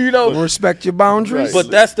 you know. Respect your boundaries. But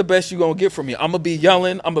that's the best you're going to get from me. I'm going to be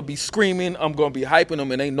yelling, I'm going to be screaming, I'm going to be hyping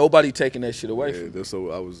them, and ain't nobody taking that shit away from me.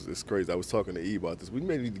 So it's crazy. I was talking to E about this. We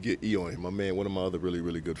may need to get E on him. My man, one of my other really,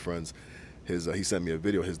 really good friends, he sent me a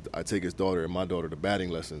video. I take his daughter and my daughter to batting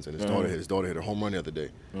lessons, and his daughter hit a home run the other day,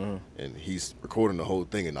 and he's recording the whole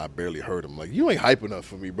thing, and I barely heard him. Like, you ain't hype enough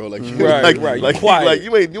for me, bro. Like, you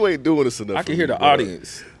ain't doing this enough. I can hear the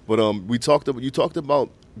audience. But you talked about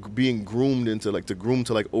being groomed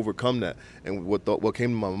to overcome that, and what came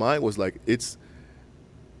to my mind was like,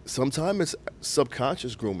 sometimes it's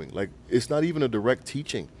subconscious grooming. Like, it's not even a direct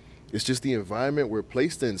teaching. It's just the environment we're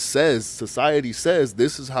placed in society says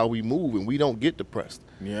this is how we move, and we don't get depressed.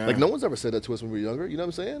 Yeah. Like, no one's ever said that to us when we were younger. You know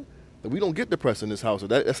what I'm saying? That we don't get depressed in this house.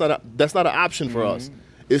 That's not an option for us.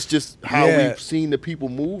 It's just how we've seen the people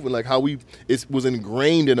move, and like how it was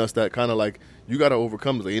ingrained in us that kind of like, you got to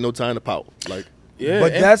overcome this. Like, ain't no time to pout. Like, yeah,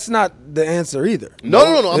 but that's not the answer either.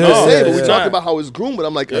 No. I'm just saying. But we talked about how it's groomed, but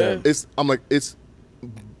I'm like, it's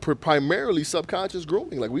primarily subconscious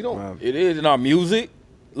grooming. Like, we don't. It is in our music.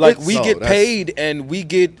 Like, we get paid and we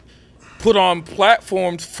get put on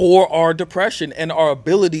platforms for our depression and our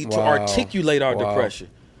ability to articulate our depression.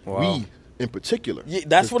 We, in particular. Yeah,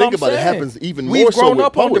 that's what I'm saying. Think about it, happens even We've more so grown with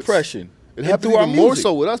up poets. on depression. It happens even more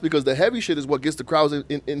so with us because the heavy shit is what gets the crowds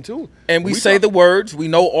in tune. And we say the words. We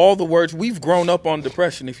know all the words. We've grown up on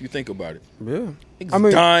depression, if you think about it. Yeah.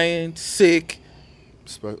 Dying, sick.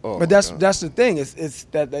 But that's the thing. It's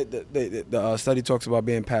that the study talks about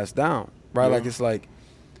being passed down, right? Like, it's like,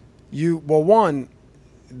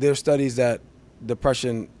 there's studies that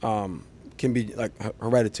depression can be like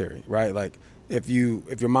hereditary, right? Like, if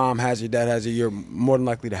your mom has it, your dad has it, you're more than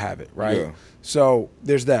likely to have it, right? Yeah. So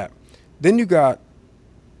there's that. Then you got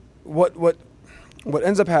what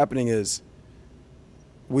ends up happening is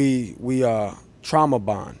we trauma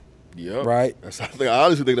bond. Yeah. Right? I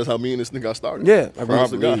honestly think that's how me and this nigga got started. Yeah.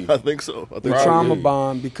 Probably. I think so. We trauma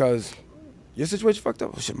bond because your situation fucked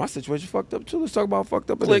up. Oh, shit, my situation fucked up too. Let's talk about how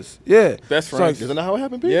fucked up it is. Yeah. Best friends. Isn't that how it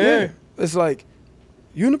happened, Pete? Yeah. It's like,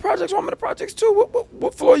 you in the projects, I'm in the projects too.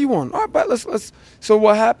 What floor you on? All right, but let's. So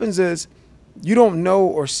what happens is, you don't know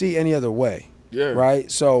or see any other way. Yeah.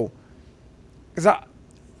 Right? So, because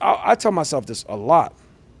I tell myself this a lot.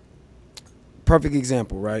 Perfect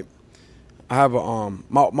example, right? I have a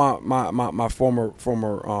my former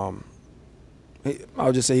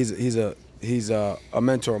I'll just say he's a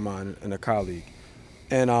mentor of mine and a colleague,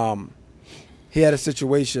 and he had a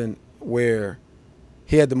situation where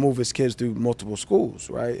he had to move his kids through multiple schools,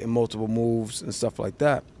 right, and multiple moves and stuff like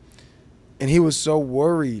that, and he was so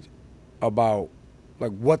worried about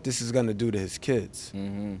like what this is gonna do to his kids,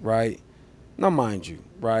 right? Now, mind you,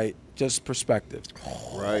 right, just perspective,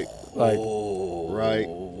 right, like, right.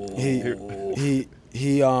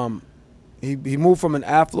 He moved from an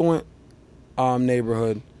affluent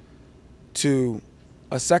neighborhood to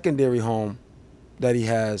a secondary home that he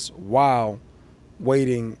has while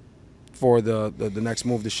waiting for the next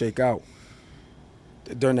move to shake out.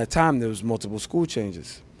 During that time, there was multiple school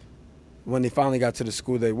changes. When they finally got to the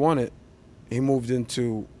school they wanted, he moved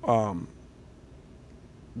into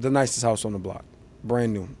the nicest house on the block,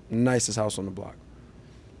 brand new, nicest house on the block.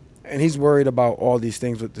 And he's worried about all these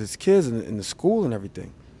things with his kids in the school and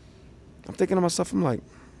everything. I'm thinking to myself, I'm like,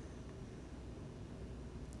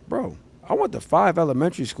 bro, I went to 5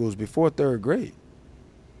 elementary schools before 3rd grade.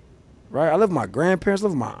 Right? I lived with my grandparents,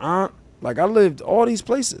 lived with my aunt. Like, I lived all these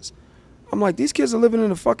places. I'm like, these kids are living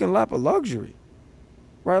in a fucking lap of luxury.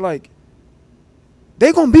 Right? Like,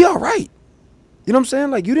 they gonna be all right. You know what I'm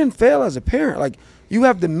saying? Like, you didn't fail as a parent. Like, you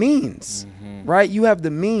have the means. Right? You have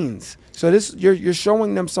the means. So you're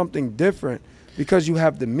showing them something different because you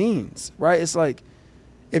have the means, right? It's like,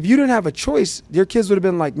 if you didn't have a choice, your kids would have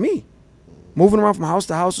been like me, moving around from house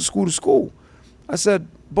to house, to school. I said,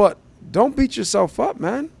 but don't beat yourself up,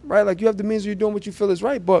 man, right? Like, you have the means, you're doing what you feel is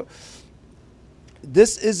right, but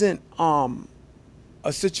this isn't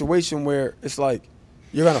a situation where it's like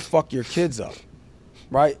you're gonna fuck your kids up,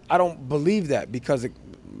 right? I don't believe that because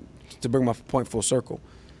to bring my point full circle,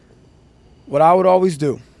 what I would always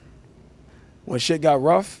do when shit got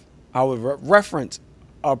rough, I would reference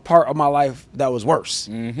a part of my life that was worse.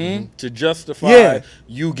 To justify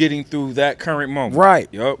you getting through that current moment. Right.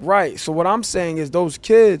 Yep. Right. So what I'm saying is those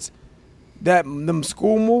kids, them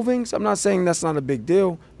school movings, I'm not saying that's not a big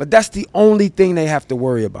deal, but that's the only thing they have to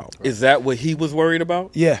worry about. Is that what he was worried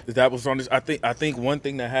about? Yeah. That was on this. I think one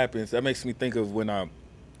thing that happens, that makes me think of when I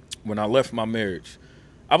left my marriage.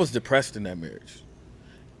 I was depressed in that marriage.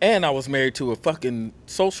 And I was married to a fucking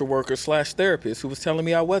social worker / therapist who was telling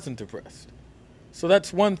me I wasn't depressed. So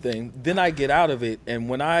that's one thing. Then I get out of it, and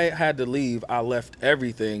when I had to leave, I left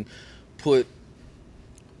everything, put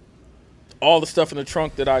all the stuff in the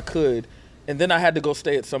trunk that I could, and then I had to go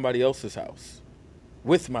stay at somebody else's house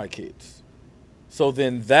with my kids. So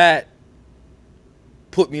then that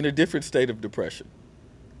put me in a different state of depression.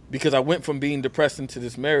 Because I went from being depressed into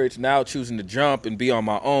this marriage, now choosing to jump and be on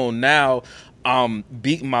my own. Now I'm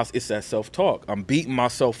beating it's that self-talk. I'm beating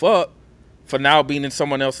myself up for now being in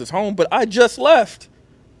someone else's home, but I just left.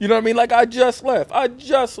 You know what I mean? Like, I just left.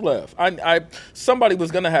 Somebody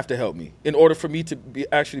was going to have to help me in order for me to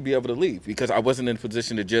actually be able to leave, because I wasn't in a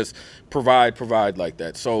position to just provide like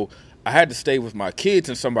that. So I had to stay with my kids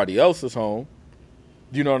in somebody else's home.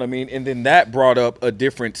 You know what I mean? And then that brought up a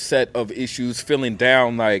different set of issues, feeling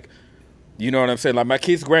down, like, you know what I'm saying? Like, my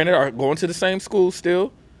kids, granted, are going to the same school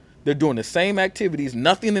still. They're doing the same activities.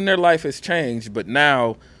 Nothing in their life has changed, but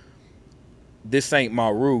now this ain't my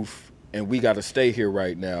roof, and we got to stay here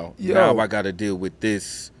right now. Yo. Now I got to deal with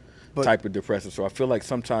this type of depression. So I feel like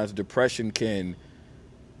sometimes depression can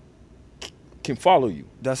follow you.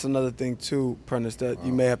 That's another thing, too, Prentice, that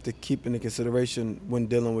you may have to keep into consideration when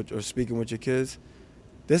dealing with or speaking with your kids.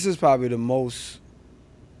 This is probably the most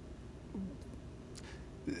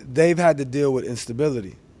they've had to deal with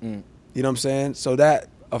instability. You know what I'm saying? So that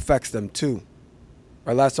affects them too.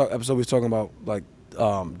 Our last episode we was talking about like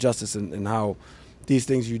justice and how these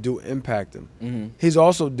things you do impact him. Mm-hmm. He's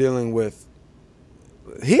also dealing with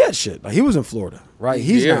he had shit. Like, he was in Florida, right?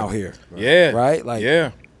 He's now here. Right? Yeah. Right? Like,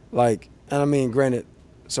 yeah. Like, and I mean, granted,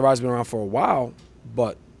 Sarai's been around for a while,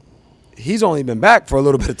 but he's only been back for a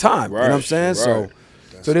little bit of time. Right. You know what I'm saying? Right.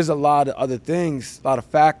 So there's a lot of other things, a lot of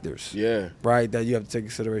factors, right, that you have to take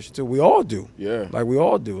consideration too. We all do. Yeah. Like, we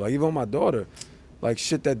all do. Like, even my daughter, like,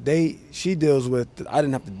 shit that she deals with that I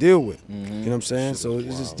didn't have to deal with. Mm-hmm. You know what I'm saying? So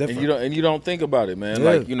it's just different. And you don't think about it, man.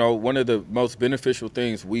 Yeah. Like, you know, one of the most beneficial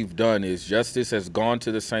things we've done is Justice has gone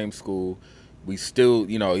to the same school. We still,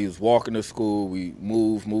 you know, he was walking to school. We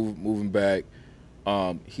moving back.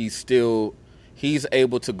 He's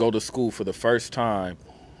able to go to school for the first time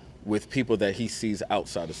with people that he sees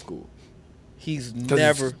outside of school. He's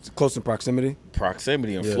never close in proximity.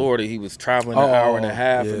 In Florida, he was traveling an hour and a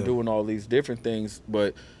half and doing all these different things.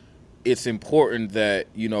 But it's important that,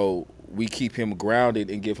 you know, we keep him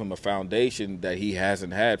grounded and give him a foundation that he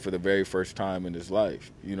hasn't had for the very first time in his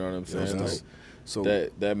life. You know what I'm saying? Yeah, like, so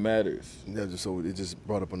that matters. Yeah, so it just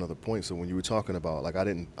brought up another point. So when you were talking about, like, I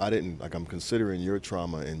didn't like, I'm considering your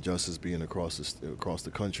trauma and Justice being across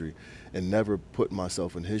the country, and never put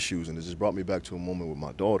myself in his shoes, and it just brought me back to a moment with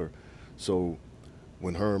my daughter. So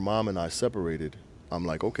when her mom and I separated, I'm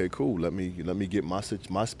like, okay, cool. Let me get my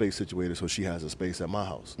space situated so she has a space at my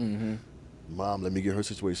house. Mm-hmm. Mom, let me get her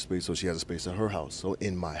situation space so she has a space at her house. So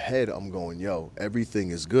in my head, I'm going, yo,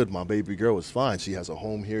 everything is good. My baby girl is fine. She has a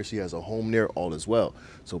home here. She has a home there. All is well.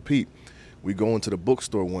 So Pete, we go into the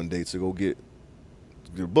bookstore one day to go get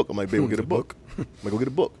a book. I'm like, babe, we'll get a book. I'm like, go get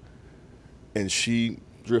a book. And she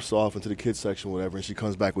drifts off into the kids section, whatever, and she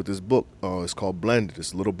comes back with this book. It's called Blended.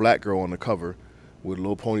 It's a little black girl on the cover with a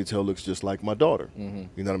little ponytail, looks just like my daughter. Mm-hmm.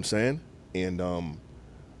 You know what I'm saying? And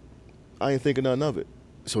I ain't thinking nothing of it.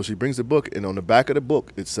 So she brings the book, and on the back of the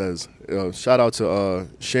book, it says, shout out to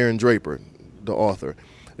Sharon Draper, the author.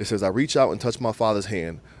 It says, I reach out and touch my father's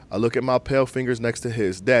hand. I look at my pale fingers next to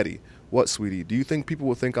his. Daddy, what, sweetie? Do you think people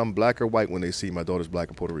will think I'm black or white when they see my daughter's black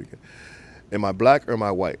and Puerto Rican? Am I black or am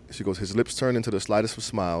I white? She goes, his lips turn into the slightest of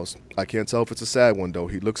smiles. I can't tell if it's a sad one, though.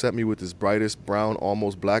 He looks at me with his brightest, brown,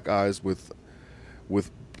 almost black eyes with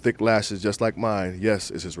thick lashes just like mine.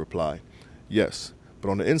 Yes, is his reply. Yes. But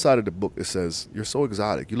on the inside of the book, it says, you're so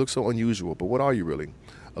exotic. You look so unusual. But what are you really?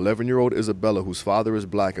 11-year-old Isabella, whose father is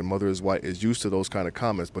black and mother is white, is used to those kind of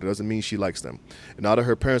comments, but it doesn't mean she likes them. And now that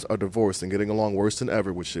her parents are divorced and getting along worse than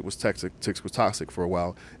ever, which shit was toxic for a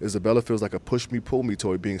while, Isabella feels like a push-me-pull-me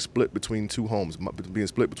toy being split between two homes. Being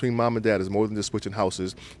split between mom and dad is more than just switching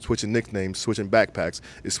houses, switching nicknames, switching backpacks.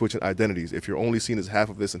 It's switching identities. If you're only seen as half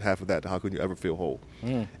of this and half of that, how can you ever feel whole?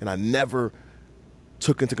 And I never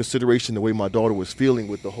took into consideration the way my daughter was feeling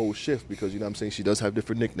with the whole shift, because, you know what I'm saying, she does have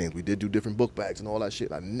different nicknames. We did do different book bags and all that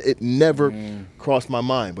shit. It never crossed my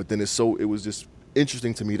mind, but then it was just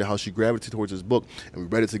interesting to me to how she gravitated towards this book, and we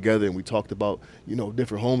read it together, and we talked about, you know,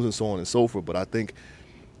 different homes and so on and so forth. But I think,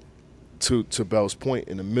 to Belle's point,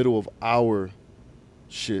 in the middle of our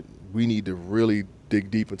shit, we need to really dig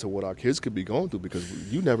deep into what our kids could be going through,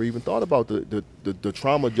 because you never even thought about the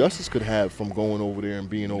trauma justice could have from going over there and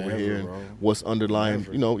being over here and what's underlying,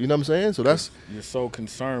 you know what I'm saying? So that's, you're so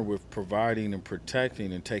concerned with providing and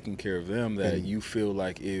protecting and taking care of them that you feel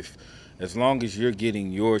like as long as you're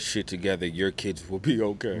getting your shit together, your kids will be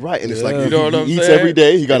okay. Right, and it's like you know what I'm he eats saying? every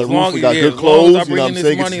day. He got a roof. He got good clothes. You know what I'm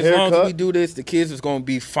saying? Money, as long as we do this, the kids is gonna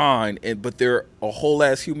be fine. But they're a whole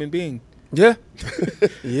ass human being. Yeah.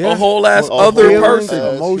 Yeah. A whole ass Well, other feelings,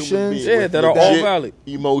 person. emotions. Yeah, that are all valid.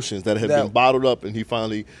 Emotions that have been bottled up, and he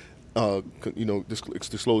finally,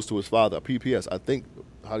 disclosed to his father. PPS. I think.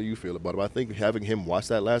 How do you feel about it? I think having him watch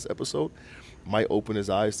that last episode might open his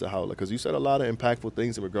eyes to how, because you said a lot of impactful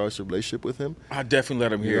things in regards to relationship with him. I definitely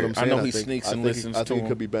let him hear it. I know he sneaks and listens to him. I think it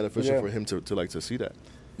could be beneficial for him to see that.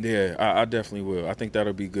 Yeah, I definitely will. I think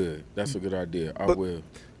that'll be good. That's a good idea. I will.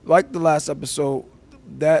 Like the last episode,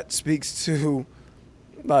 that speaks to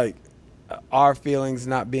like our feelings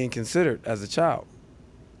not being considered as a child,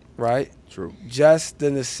 right? True. Just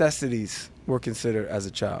the necessities were considered as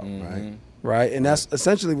a child, right? And that's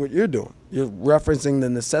essentially what you're doing. You're referencing the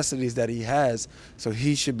necessities that he has, so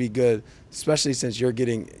he should be good, especially since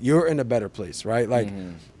you're in a better place, right? Like,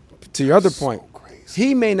 to your other point,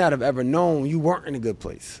 he may not have ever known you weren't in a good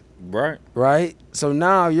place. Right? So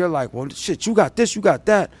now you're like, well, shit, you got this, you got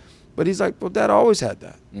that. But he's like, well, Dad always had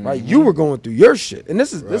that, right? You were going through your shit. And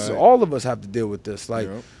this is all of us have to deal with this. Like,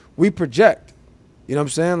 we project. You know what I'm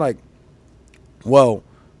saying? Like, well,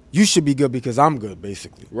 you should be good because I'm good,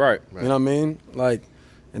 basically. Right. You know what I mean? Like,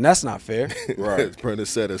 and that's not fair. Right. As Prentice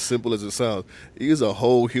said, as simple as it sounds, he's a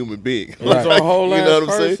whole human being. He's a whole ass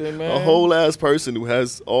person, man. A whole ass person who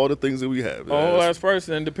has all the things that we have. A whole ass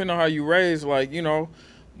person. And depending on how you raise, like, you know,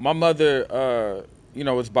 my mother,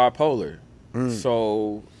 is bipolar.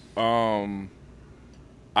 So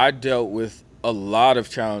I dealt with a lot of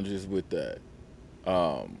challenges with that.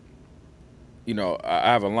 I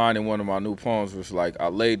have a line in one of my new poems which, like, I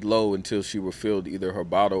laid low until she refilled either her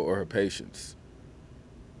bottle or her patience.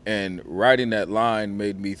 And writing that line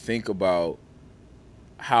made me think about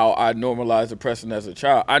how I normalized depression as a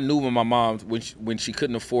child. I knew when my mom, when she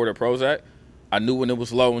couldn't afford a Prozac, I knew when it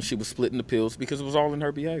was low and she was splitting the pills because it was all in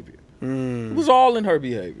her behavior. It was all in her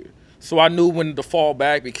behavior. So I knew when to fall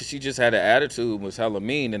back because she just had an attitude and was hella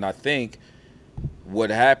mean. And I think what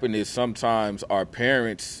happened is sometimes our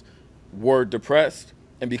parents were depressed,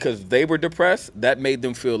 and because they were depressed, that made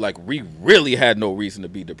them feel like we really had no reason to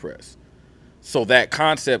be depressed. So that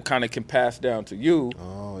concept kind of can pass down to you.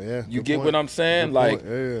 Oh, yeah. You get what I'm saying? Good like,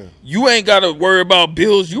 point. you ain't got to worry about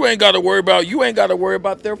bills. You ain't got to worry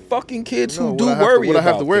about their fucking kids who do worry about What I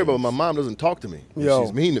have to worry things. about, my mom doesn't talk to me. Yo.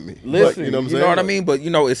 She's mean to me. Listen, But, you know what I'm you saying? know what I mean? But,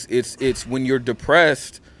 it's when you're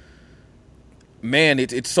depressed, man,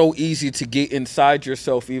 it's so easy to get inside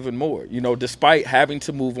yourself even more. Despite having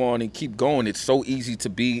to move on and keep going, it's so easy to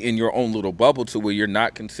be in your own little bubble to where you're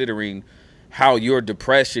not considering how your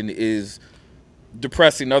depression is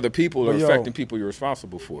depressing other people or affecting people you're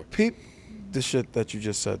responsible for. Peep the shit that you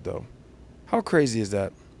just said, though. How crazy is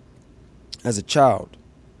that? As a child,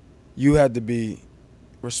 you had to be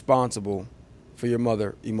responsible for your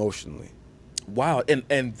mother emotionally. Wow,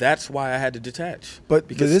 and that's why I had to detach. But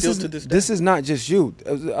because this is not just you.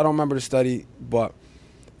 I don't remember the study, but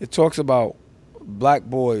it talks about black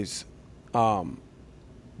boys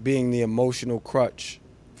being the emotional crutch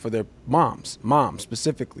for their moms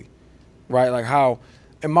specifically. Right, like how,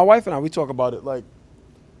 and my wife and I, we talk about it, like,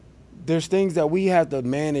 there's things that we have to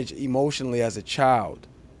manage emotionally as a child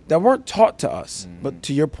that weren't taught to us. But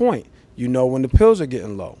to your point, when the pills are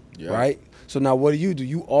getting low, right? So now what do?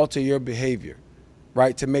 You alter your behavior,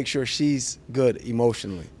 right, to make sure she's good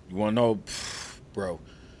emotionally. You want to know, bro?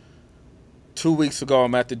 2 weeks ago,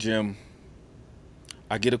 I'm at the gym.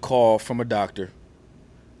 I get a call from a doctor.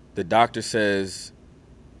 The doctor says,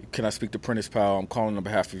 "Can I speak to Prentice Powell? I'm calling on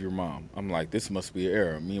behalf of your mom." I'm like, this must be an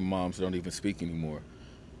error. Me and moms don't even speak anymore.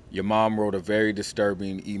 Your mom wrote a very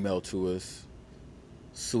disturbing email to us,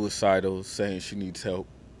 suicidal, saying she needs help.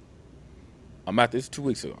 This 2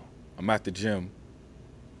 weeks ago. I'm at the gym,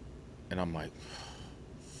 and I'm like,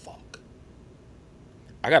 fuck.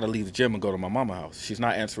 I got to leave the gym and go to my mama's house. She's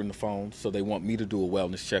not answering the phone, so they want me to do a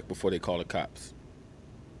wellness check before they call the cops.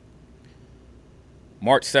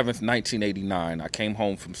 March 7th, 1989, I came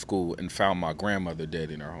home from school and found my grandmother dead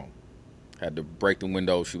in her home. Had to break the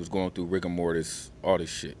window. She was going through rigor mortis, all this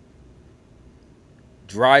shit.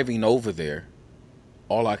 Driving over there,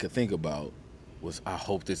 all I could think about was,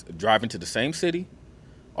 driving to the same city,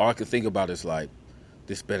 all I could think about is, like,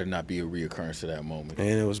 this better not be a reoccurrence of that moment. And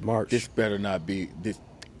it was March. This better not be,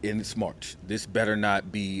 and it's March. This better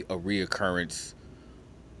not be a reoccurrence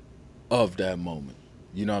of that moment.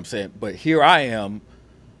 You know what I'm saying? But here I am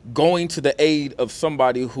going to the aid of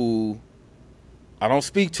somebody who I don't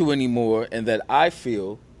speak to anymore and that I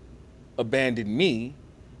feel abandoned me.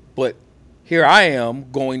 But here I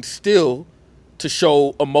am going still to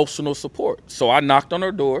show emotional support. So I knocked on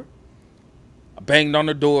her door. I banged on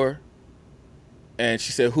the door. And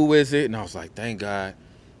she said, "Who is it?" And I was like, "Thank God."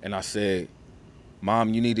 And I said,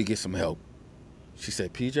 "Mom, you need to get some help." She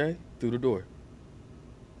said, "PJ?" Through the door.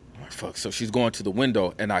 I'm like, fuck. So she's going to the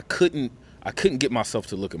window, and I couldn't get myself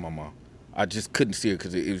to look at my mom. I just couldn't see her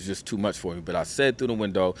because it was just too much for me. But I said through the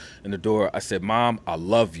window in the door, I said, "Mom, I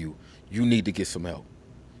love you. You need to get some help.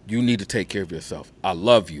 You need to take care of yourself. I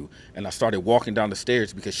love you." And I started walking down the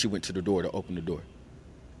stairs because she went to the door to open the door.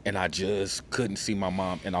 And I just couldn't see my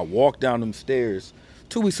mom. And I walked down them stairs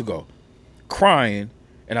 2 weeks ago, crying.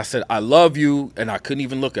 And I said, "I love you." And I couldn't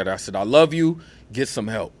even look at her. I said, "I love you. Get some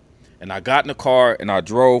help." And I got in the car and I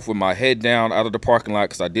drove with my head down out of the parking lot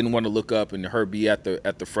because I didn't want to look up and her be at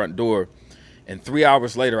the front door. And 3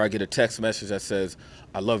 hours later, I get a text message that says,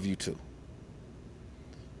 "I love you too."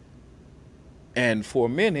 And for a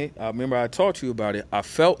minute, I remember I talked to you about it. I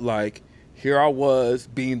felt like here I was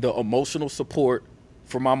being the emotional support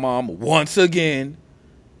for my mom once again.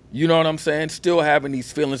 You know what I'm saying? Still having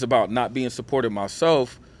these feelings about not being supported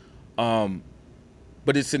myself.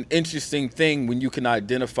 But it's an interesting thing when you can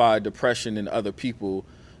identify depression in other people,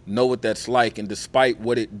 know what that's like, and despite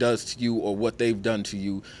what it does to you or what they've done to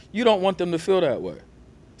you, you don't want them to feel that way.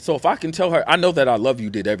 So if I can tell her, "I know that I love you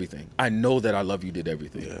did everything. I know that I love you did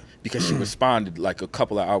everything." Yeah. Because she responded like a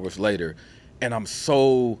couple of hours later. And I'm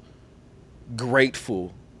so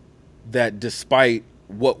grateful that despite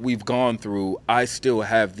what we've gone through, I still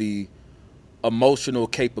have the emotional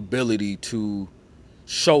capability to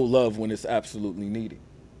show love when it's absolutely needed.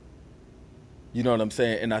 You know what I'm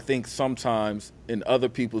saying? And I think sometimes in other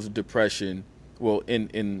people's depression, well,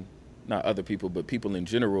 in not other people, but people in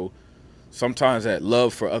general, sometimes that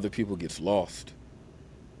love for other people gets lost.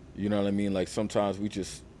 You know what I mean? Like sometimes we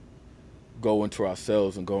just go into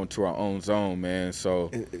ourselves and go into our own zone, man.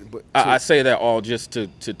 So I say that all just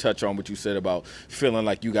to touch on what you said about feeling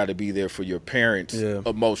like you got to be there for your parents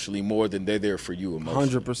emotionally more than they're there for you emotionally.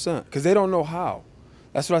 100%. Because they don't know how.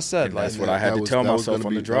 That's what I said. And that's what I had to tell myself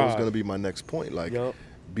on the drive. That was going to be my next point. Like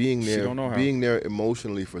being there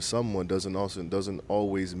emotionally for someone doesn't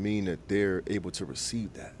always mean that they're able to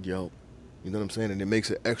receive that. Yep. You know what I'm saying? And it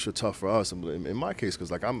makes it extra tough for us. In my case,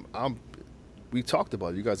 because like we talked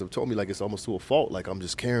about it. You guys have told me like it's almost to a fault. Like I'm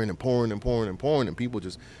just caring and pouring and pouring and pouring, and people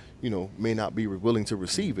just, may not be willing to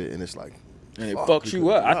receive it. And it's like, and it fucks you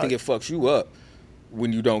up. I think it fucks you up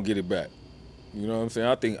when you don't get it back. You know what I'm saying?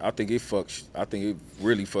 I think it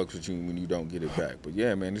really fucks with you when you don't get it back. But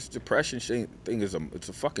yeah, man, this depression thing it's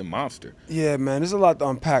a fucking monster. Yeah, man, there's a lot to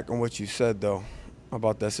unpack on what you said though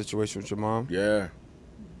about that situation with your mom. Yeah.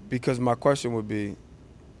 Because my question would be,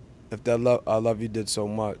 if that I love you did so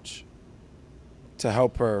much to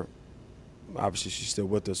help her, obviously she's still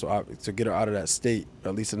with us, so to get her out of that state,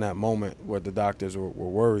 at least in that moment where the doctors were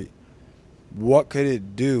worried, what could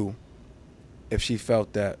it do if she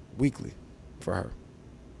felt that weekly for her?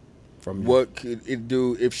 From you? What could it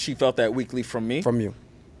do if she felt that weekly from me? From you.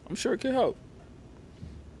 I'm sure it could help.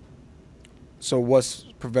 So what's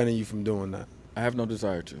preventing you from doing that? I have no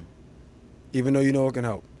desire to. Even though you know it can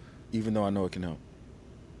help? Even though I know it can help.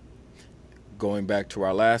 Going back to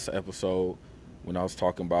our last episode, when I was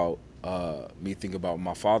talking about me thinking about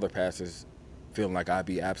my father passes, feeling like I'd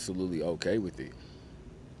be absolutely okay with it.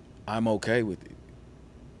 I'm okay with it.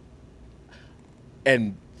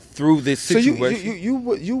 And through this situation,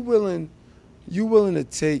 so you willing to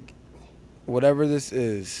take whatever this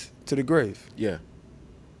is to the grave? Yeah.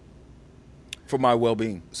 For my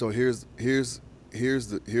well-being. So here's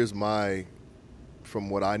my, from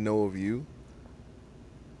what I know of you,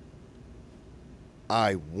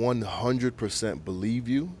 I 100% believe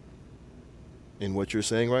you in what you're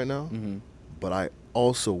saying right now, but I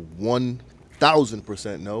also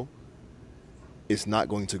 1,000% know it's not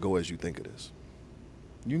going to go as you think it is.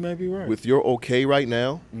 You may be right. With your okay right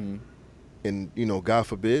now, and God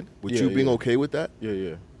forbid, with you being okay with that,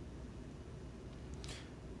 it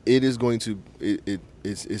is going to.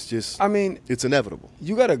 It's just. I mean, it's inevitable.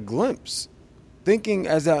 You got a glimpse, thinking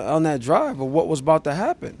on that drive of what was about to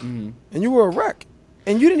happen, and you were a wreck,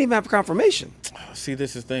 and you didn't even have confirmation. See,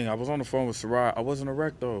 this is the thing. I was on the phone with Sarai. I wasn't a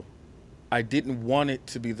wreck though. I didn't want it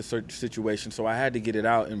to be the situation, so I had to get it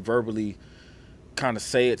out and verbally kind of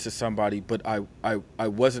say it to somebody, but I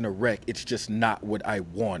wasn't a wreck. It's just not what I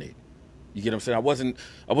wanted. You get what I'm saying?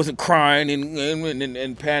 I wasn't crying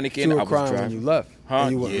and panicking. You were I was crying driving. when you left. Huh?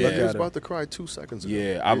 And you wouldn't Yeah. look He at was her. about to cry 2 seconds ago.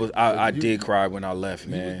 Yeah, I did cry when I left,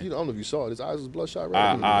 man. I don't know if you saw it. His eyes was bloodshot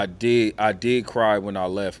red. I did cry when I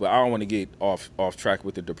left, but I don't want to get off track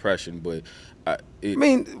with the depression. But I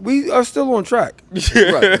mean, we are still on track.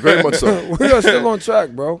 Right, very much so. We are still on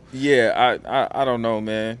track, bro. yeah, I don't know,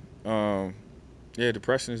 man. Yeah,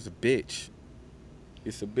 depression is a bitch.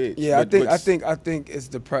 It's a bitch. Yeah, But I think it's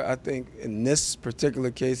I think in this particular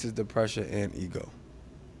case, it's depression and ego.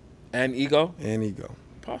 And ego,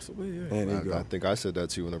 Possibly, yeah. And ego. I think I said that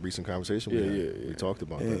to you in a recent conversation. We talked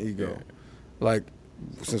about And that. ego. Like,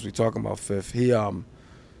 since we talking about Fifth, he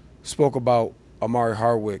spoke about Amari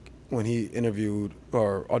Hardwick when he interviewed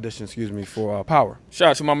or auditioned, for Power. Shout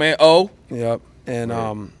out to my man O. Yep, and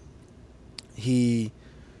it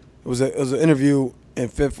was an interview,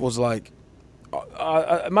 and Fifth was like,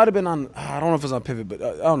 it might have been on, I don't know if it was on Pivot, but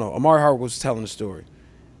I don't know. Amari Hardwick was telling the story,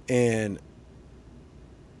 and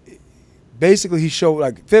basically he showed,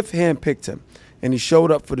 like, Fifth handpicked him, and he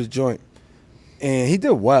showed up for the joint, and he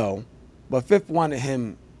did well, but Fifth wanted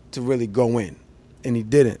him to really go in, and he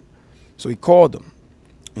didn't. So he called him,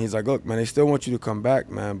 and he's like, look, man, they still want you to come back,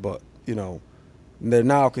 man, but, they're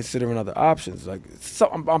now considering other options. Like,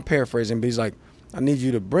 I'm paraphrasing, but he's like, I need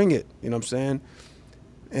you to bring it, you know what I'm saying?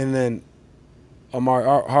 And then Amari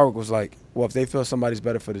Hardwick was like, well, if they feel somebody's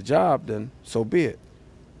better for the job, then so be it.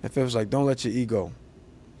 And Fifth was like, don't let your ego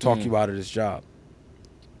talk you out of this job.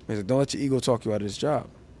 He's like, don't let your ego talk you out of this job.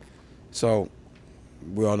 So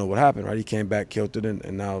we all know what happened, right? He came back, killed it,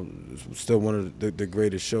 and now it's still one of the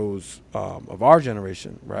greatest shows of our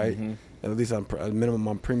generation, right? Mm-hmm. At least on a minimum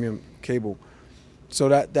on premium cable. So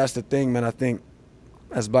that's the thing, man. I think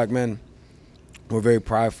as black men, we're very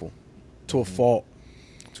prideful to a fault.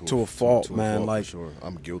 To a fault, man. Like, for sure.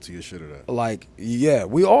 I'm guilty as shit of that. Like, yeah,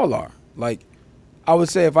 we all are. Like, I would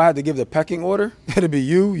say if I had to give the pecking order, it'd be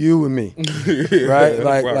you, and me, right?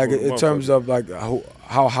 Like in terms of like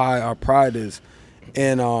how high our pride is,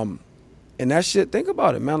 and that shit. Think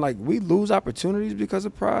about it, man. Like, we lose opportunities because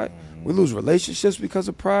of pride. We lose relationships because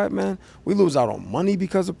of pride, man. We lose out on money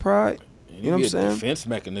because of pride. You know what I'm saying? Defense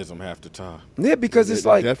mechanism half the time. Yeah, because it's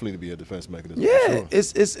like definitely to be a defense mechanism. yeah, for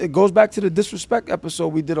sure. it goes back to the disrespect episode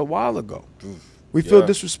we did a while ago. We feel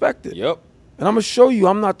disrespected. Yep. And I'm gonna show you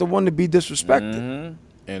I'm not the one to be disrespected.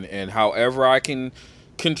 Mm-hmm. And however I can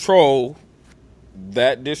control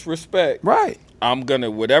that disrespect, Right. I'm gonna,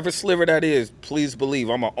 whatever sliver that is, please believe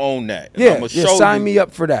I'm gonna own that. And Yeah, I'm gonna show sign you, me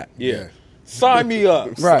up for that. Yeah. Sign me up.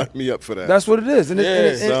 Right. Sign me up for that. That's what it is. And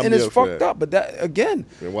sign me it's up for fucked that. up. But that, again,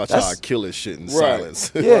 And watch that's- how I kill this shit in Right.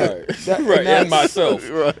 silence. Yeah. Right. That- Right. that's- And myself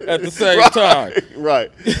Right. at the same time.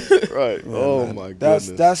 right. Oh man. my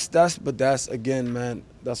goodness. That's again, man,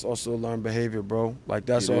 that's also learned behavior, bro. Like,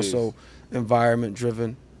 that's It also environment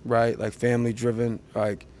driven, right? Like, family driven,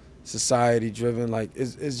 like society driven. Like,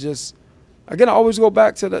 it's just, again, I always go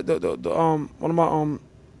back to the one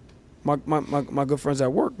of my good friends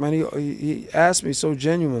at work, man. He asked me so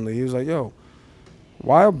genuinely. He was like, yo,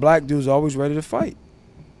 why are black dudes always ready to fight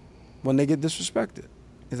when they get disrespected?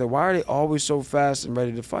 He's like, why are they always so fast and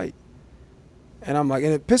ready to fight? And I'm like,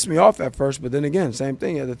 and it pissed me off at first, but then again, same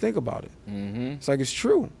thing. You have to think about it. Mm-hmm. It's like, it's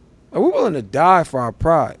true. Like, we're willing to die for our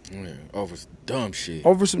pride Yeah, over dumb shit.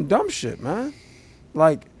 over some dumb shit, man.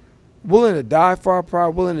 Like, willing to die for our pride,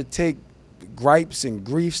 willing to take gripes and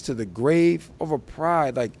griefs to the grave over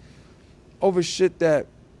pride, like over shit that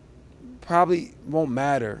probably won't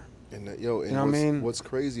matter. And you know what I mean? What's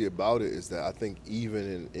crazy about it is that I think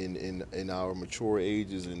even in our mature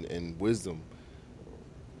ages and wisdom,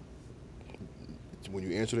 when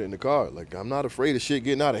you answered it in the car, like, I'm not afraid of shit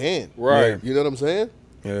getting out of hand. Right. You know what I'm saying?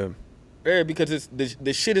 Yeah. Yeah, because it's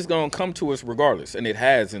the shit is gonna come to us regardless, and it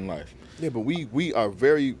has in life. Yeah, but we are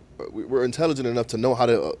we're intelligent enough to know how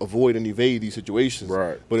to avoid and evade these situations.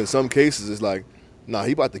 Right. But in some cases, it's like, nah,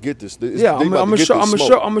 he about to get this. Yeah, I'm gonna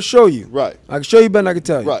show you. Right. I can show you better than I can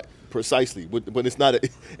tell you. Right. Precisely. But it's not, and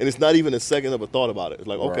it's not even a second of a thought about it. It's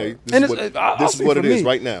like, okay, Right. this is what it is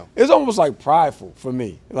right now. It's almost like prideful for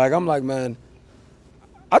me. Like, I'm like, man,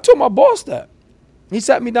 I told my boss that. He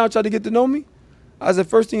sat me down, tried to get to know me. I said,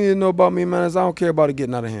 first thing you need to know about me, man, is I don't care about it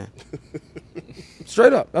getting out of hand.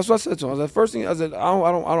 Straight up. That's what I said to him. I said, first thing, I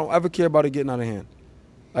don't ever care about it getting out of hand.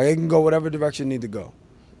 Like, it can go whatever direction it need to go.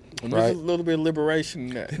 There's Right. a little bit of liberation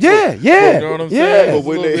in that. Yeah. You know what I'm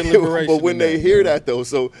saying? But when they hear that though,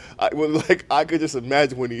 so I could just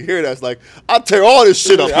imagine when you hear that, it's like I tear all this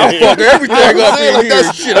shit up. I fuck everything up in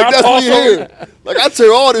here. Shit, I that's what toss you over. hear. Like I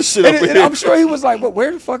tear all this shit up in And here. I'm sure he was like, "But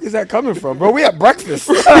where the fuck is that coming from, bro? We had breakfast,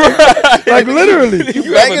 like literally."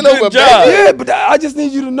 You banging have a good over job. Yeah, but I just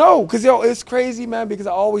need you to know, cause yo, it's crazy, man. Because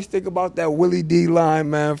I always think about that Willie D line,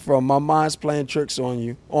 man, from My Mind's Playing Tricks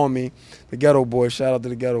on Me, the Ghetto Boys. Shout out to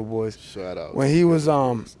the Ghetto Boys. Shout out. When he was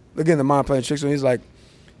again the Mind Playing Tricks, when he's like,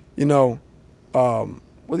 you know,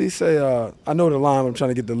 what did he say? I know the line. But I'm trying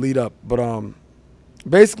to get the lead up, but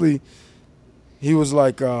basically, he was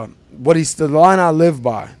like, the line I live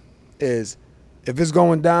by is, if it's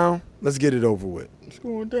going down, let's get it over with. It's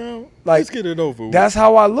going down. Like, Let's get it over with. That's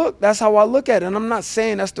how I look. That's how I look at it. And I'm not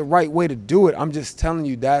saying that's the right way to do it. I'm just telling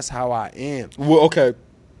you that's how I am. Well, okay.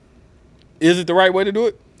 Is it the right way to do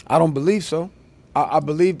it? I don't believe so. I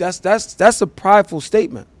believe that's a prideful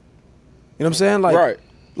statement. You know what I'm saying? Like, Right.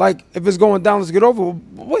 Like, if it's going down, let's get over it.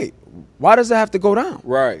 Wait, why does it have to go down?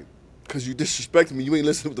 Right. Because you disrespecting me, you ain't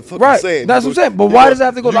listening to what the fuck Right. I'm saying. That's what I'm saying. But why does it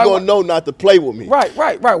have to go down? down? You're going to know not to play with me. Right.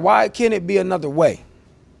 Why can't it be another way?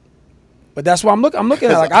 But that's why I'm looking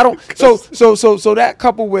at it. Like, I don't. So that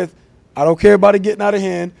coupled with, I don't care about it getting out of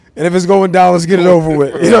hand, and if it's going down, let's get it over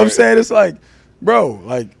with. You know what I'm saying? It's like, bro,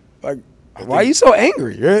 like, why are you so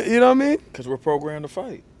angry? You know what I mean? Because we're programmed to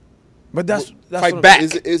fight. But that's Fight what back.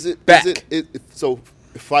 Is it Back. so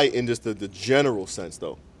fight in just the general sense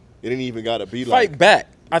though? It ain't even got to be Fight like back.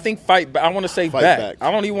 I think fight back. I want to say Fight back. back.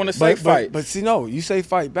 I don't even want to say fight. But see, no, you say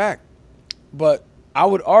fight back, but I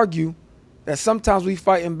would argue that sometimes we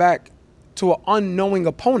fighting back to an unknowing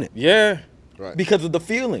opponent. Yeah. Right. Because of the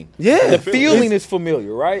feeling. Yeah. The feeling It's- is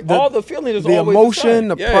familiar, right? the- All the feeling is The always emotion,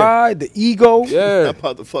 the same. Yeah. pride, the ego. Yeah. I'm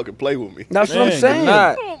about to fucking play with me. That's what Man, I'm saying. you're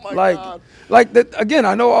not. Oh my like, God. like that again.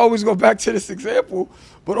 I know I always go back to this example,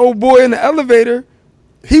 but old boy in the elevator,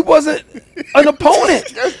 he wasn't an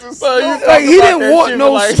opponent. Like, he didn't want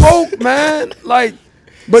no smoke, man. Like,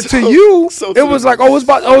 but to you, it was like, oh,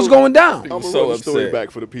 it's going down. I'm gonna So run the story upset.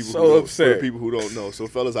 back for the people. So who don't, upset. For the people who don't know. So,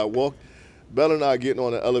 fellas, Bella and I getting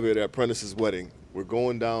on the elevator at Prentice's wedding. We're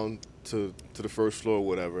going down to the first floor or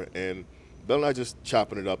whatever, and Bella and I just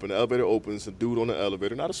chopping it up. And the elevator opens. A dude on the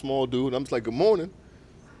elevator, not a small dude. And I'm just like, "Good morning."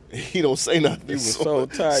 He don't say nothing. He was so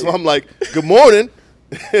tired. So I'm like, "Good morning."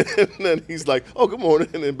 And then he's like, "Oh, good morning."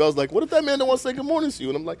 And then Belle's like, "What if that man don't want to say good morning to you?"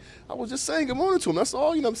 And I'm like, "I was just saying good morning to him. That's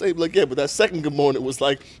all." You know what I'm saying? Like, yeah, but that second good morning was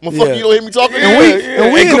like, "Motherfucker, Yeah. you don't hear me talking?"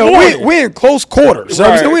 And we in close quarters. So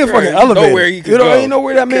Right, we in fucking right. elevator. Nowhere he could you know, go. ain't know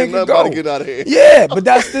where that man Can't could go. nobody get out of here. Yeah, but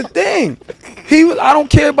that's the thing. I don't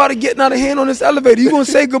care about it getting out of hand on this elevator. You gonna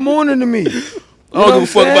say good morning to me? I don't give a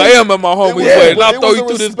fuck if I am at my homie's Yeah, wedding. but I'll it throw was you a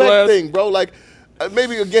through this respect glass. thing, bro. Like,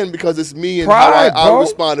 maybe again because it's me and Pride, how I bro.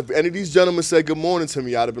 respond. If any of these gentlemen said good morning to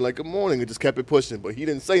me, I'd have been like, "Good morning," and just kept it pushing. But he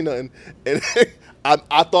didn't say nothing, and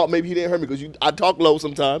I thought maybe he didn't hear me because I talk low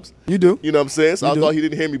sometimes. You do. You know what I'm saying? So You I do. thought he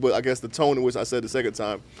didn't hear me, but I guess the tone in which I said the second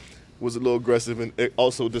time was a little aggressive, and it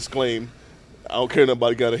also disclaimed, "I don't care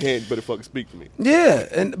nobody got a hand. You better fucking speak to me."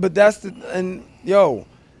 Yeah, but yo,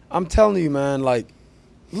 I'm telling you, man, like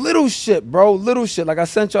little shit, bro, little shit. Like I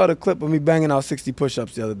sent y'all the clip of me banging out 60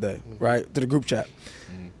 push-ups the other day, right, to the group chat,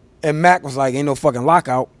 and Mac was like, "Ain't no fucking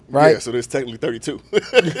lockout." Right? Yeah, so there's technically 32.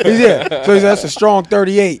 Yeah. So that's a strong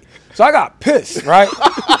 38. So I got pissed, right?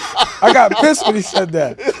 I got pissed when he said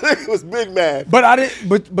that. It was big man. But I didn't.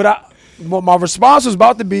 But my response was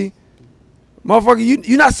about to be, motherfucker,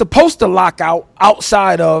 you're not supposed to lock out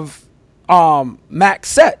outside of max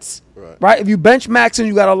sets, right? If you bench max and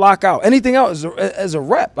you got to lock out. Anything else is a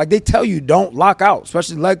rep. Like they tell you, don't lock out,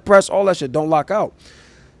 especially leg press, all that shit. Don't lock out.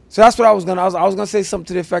 So that's what I was gonna say something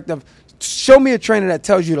to the effect of, show me a trainer that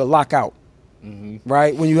tells you to lock out,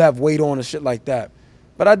 right? When you have weight on and shit like that.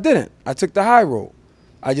 But I didn't. I took the high road.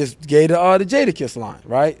 I just gave the Jadakiss line,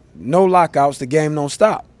 right? No lockouts, the game don't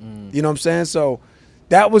stop. You know what I'm saying? So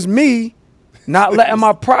that was me not letting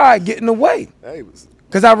my pride get in the way.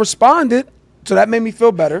 Because I responded, so that made me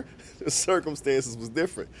feel better. The circumstances was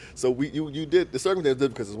different. So you did, the circumstances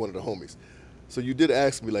did because it's one of the homies. So you did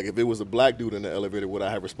ask me, like, if it was a black dude in the elevator, would I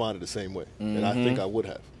have responded the same way? And I think I would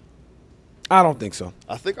have. I don't think so.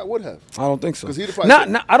 I think I would have. I don't think so. Because he'd have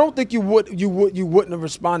probably I don't think you wouldn't have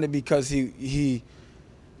responded because he.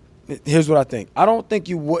 Here's what I think. I don't think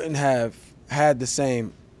you wouldn't have had the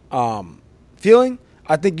same feeling.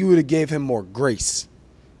 I think you would have gave him more grace.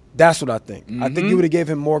 That's what I think. I think you would have gave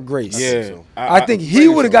him more grace. Yeah. I think he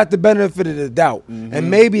would have got the benefit of the doubt, and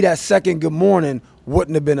maybe that second good morning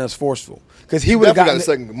wouldn't have been as forceful because he would have gotten got a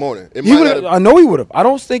second good morning. I know he would have. I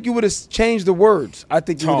don't think you would have changed the words. I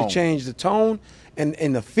think you would have changed the tone,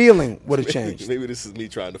 and the feeling would have changed. Maybe this is me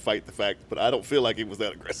trying to fight the fact, but I don't feel like it was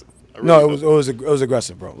that aggressive. No, it was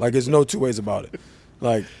aggressive, bro. Like, there's no two ways about it.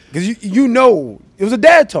 Like, because you know, it was a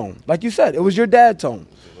dad tone. Like you said, it was your dad tone.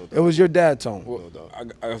 It was your dad tone.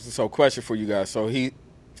 Well, so question for you guys. So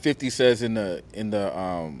 50 says in that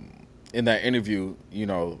interview, you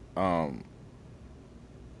know,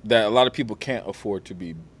 that a lot of people can't afford to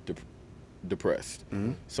be depressed.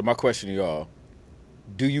 Mm-hmm. So my question to y'all,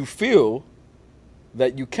 do you feel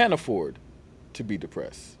that you can afford to be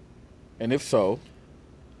depressed? And if so,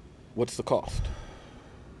 what's the cost?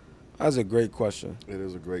 That's a great question. It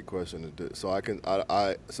is a great question. So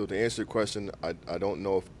so to answer your question, I don't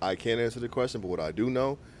know if I can answer the question, but what I do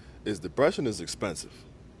know is depression is expensive.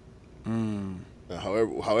 Now,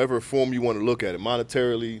 however form you want to look at it,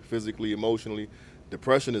 monetarily, physically, emotionally,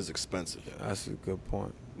 depression is expensive. Yeah, that's a good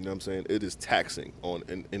point. You know what I'm saying? It is taxing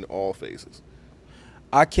in all phases.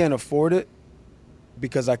 I can't afford it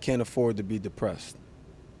because I can't afford to be depressed.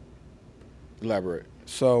 Elaborate.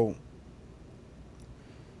 So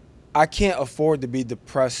I can't afford to be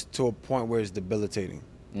depressed to a point where it's debilitating.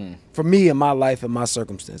 For me, in my life, in my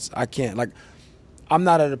circumstance, I can't. Like, I'm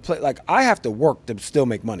not at a place, like, I have to work to still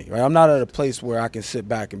make money, right? I'm not at a place where I can sit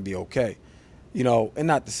back and be okay. You know, and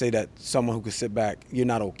not to say that someone who can sit back, you're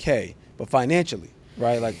not okay, but financially,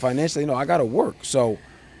 right? Like, financially, I got to work. So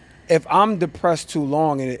if I'm depressed too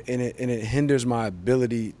long and it hinders my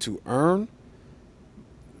ability to earn,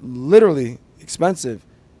 literally expensive,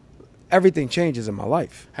 everything changes in my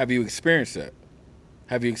life. Have you experienced that?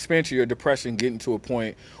 Have you experienced your depression getting to a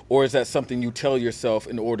point, or is that something you tell yourself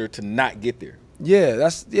in order to not get there? Yeah,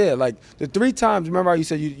 like the 3 times, remember how you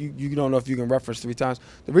said you don't know if you can reference 3 times?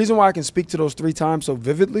 The reason why I can speak to those 3 times so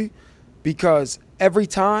vividly, because every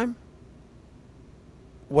time,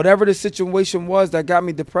 whatever the situation was that got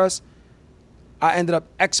me depressed, I ended up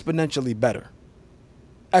exponentially better.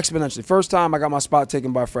 Exponentially. First time I got my spot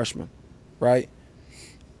taken by a freshman, right?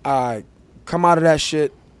 I come out of that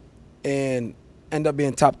shit and end up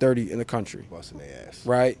being top 30 in the country. Busting their ass.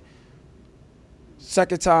 Right?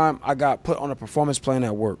 Second time, I got put on a performance plan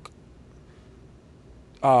at work.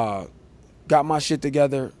 Got my shit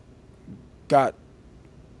together, got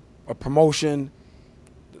a promotion,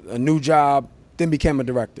 a new job, then became a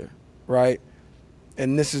director, right?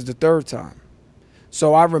 And this is the 3rd time.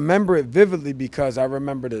 So I remember it vividly because I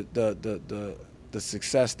remember the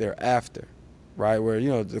success thereafter, right? Where,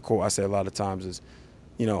 the quote I say a lot of times is,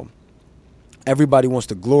 everybody wants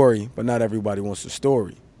the glory, but not everybody wants the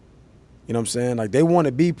story. You know what I'm saying? Like, they want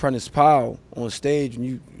to be Prentice Powell on stage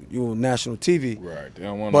and you on national TV. Right. They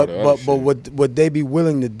don't want all the other shit. But would they be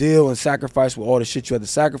willing to deal and sacrifice with all the shit you had to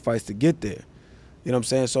sacrifice to get there? You know what I'm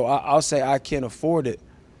saying? So I'll say I can't afford it.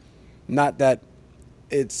 Not that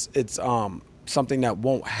it's something that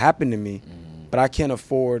won't happen to me, but I can't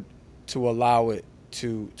afford to allow it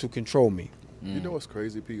to control me. You know what's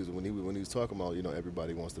crazy, P, is when he was talking about,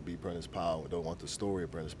 everybody wants to be Prentice Powell, don't want the story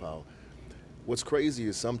of Prentice Powell. What's crazy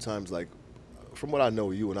is sometimes, like, from what I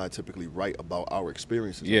know, you and I typically write about our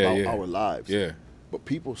experiences, our lives. Yeah. But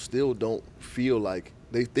people still don't feel like,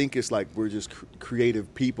 they think it's like we're just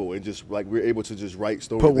creative people and just like we're able to just write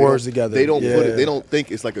stories. Put words together. They don't put it. They don't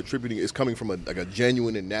think it's like attributing. It's coming from a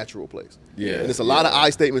genuine and natural place. Yeah. And it's a lot of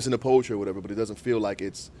I statements in the poetry or whatever, but it doesn't feel like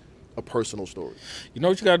it's a personal story. You know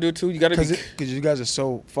what you got to do too? You got to because you guys are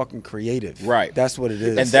so fucking creative. Right. That's what it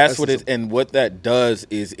is. And that's what it. And what that does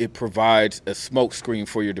is it provides a smoke screen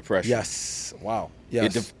for your depression. Yes. Wow.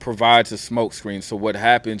 Yes. It provides a smoke screen. So what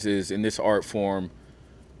happens is in this art form,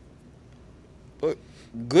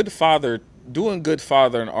 doing Good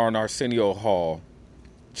Father on Arsenio Hall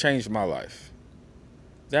changed my life.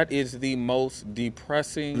 That is the most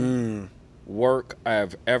depressing work I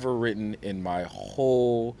have ever written in my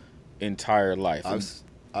whole entire life.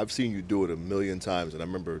 I've seen you do it a million times, and I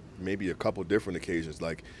remember maybe a couple different occasions.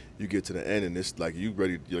 Like, you get to the end, and it's like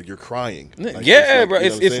you're crying. Like, bro,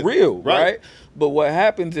 it's real, right? But what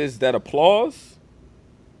happens is that applause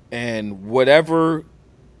and whatever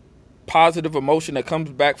positive emotion that comes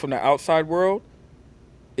back from the outside world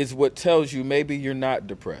is what tells you maybe you're not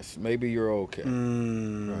depressed, maybe you're okay.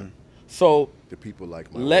 Right. So the people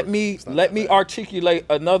like my let me articulate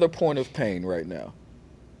another point of pain right now.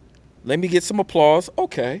 Let me get some applause.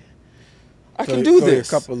 Okay, I can do this.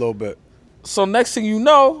 Cup a little bit. So next thing you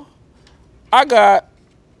know, I got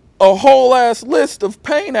a whole ass list of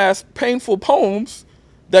painful poems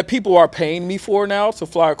that people are paying me for now to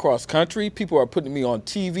fly across country. People are putting me on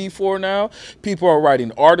TV for now. People are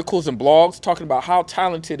writing articles and blogs talking about how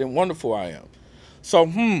talented and wonderful I am. So,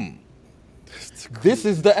 This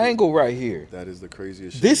is the angle right here. That is the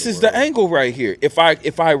craziest shit. This is the angle right here. If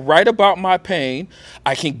I write about my pain,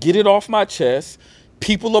 I can get it off my chest.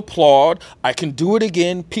 People applaud. I can do it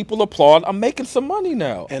again. People applaud. I'm making some money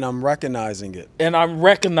now. And I'm recognizing it. And I'm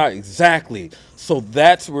recognizing exactly. So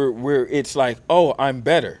that's where it's like, oh, I'm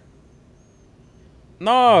better.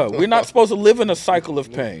 No, we're not supposed to live in a cycle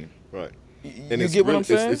of pain. Right. You get what I'm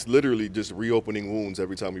saying? It's literally just reopening wounds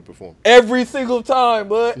every time we perform. Every single time,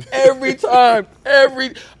 bud. Every time.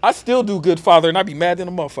 I still do Good Father, and I be mad than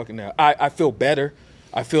a motherfucker now. I feel better.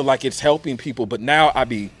 I feel like it's helping people, but now I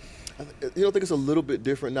be. You don't think it's a little bit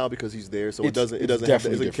different now because he's there, so it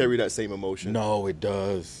doesn't carry that same emotion. No, it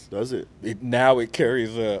does. Does it? Now it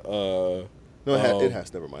carries a. No, it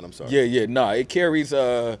has. Never mind. I'm sorry. Yeah. Nah, it carries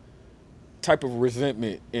a type of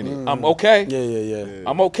resentment in it. I'm okay. Yeah.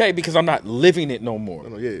 I'm okay because I'm not living it no more.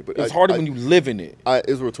 No, yeah, but it's harder when you live in it.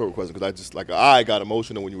 It's a rhetorical question because I got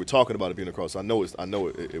emotional when you were talking about it being across. I know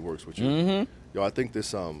it works with you. Mm-hmm. Yo, I think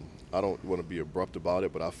this. I don't want to be abrupt about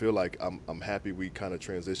it, but I feel like I'm happy we kind of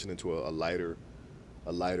transition into a lighter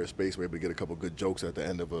space. We're able to get a couple good jokes at the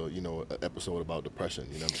end of an episode about depression.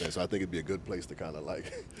 You know what I'm saying? So I think it'd be a good place to kind of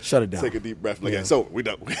like shut it down, take a deep breath. Like, yeah. So we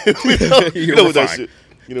done. we done with that shit.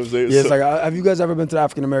 You know what I'm saying? Yeah, it's like, have you guys ever been to the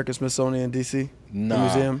African American Smithsonian in DC? Nah. The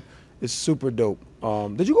museum? It's super dope.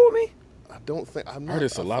 Did you go with me? I don't think. I heard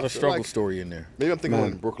there's a lot of struggle story in there. Maybe I'm thinking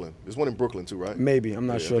one in Brooklyn. There's one in Brooklyn too, right? Maybe. I'm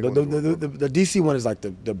not sure. The DC one is like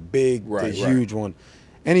the big, huge one.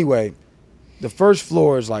 Anyway, the first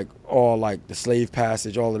floor is like all like the slave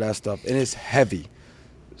passage, all of that stuff, and it's heavy.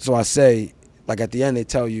 So I say, like at the end, they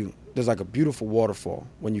tell you there's like a beautiful waterfall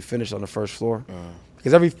when you finish on the first floor,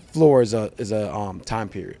 because every floor is a time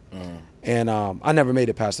period, and I never made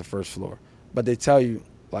it past the first floor, but they tell you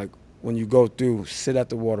like when you go through, sit at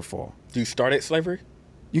the waterfall. Do you start at slavery?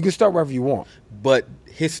 You can start wherever you want, but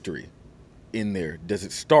history in there, does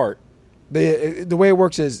it start? The way it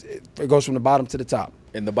works is it goes from the bottom to the top.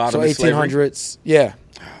 And the bottom so is 1800s, slavery? Yeah,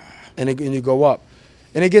 and you go up,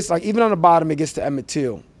 and it gets like even on the bottom it gets to Emmett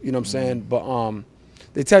Till. You know what I'm saying? But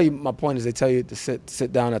they tell you, my point is they tell you to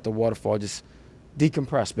sit down at the waterfall, just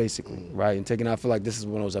decompress basically, right? And taking. I feel like this is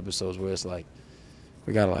one of those episodes where it's like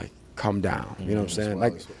we gotta like calm down. You know what I'm saying?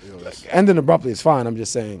 Like ending abruptly is fine. I'm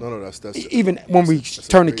just saying. No, that's even when we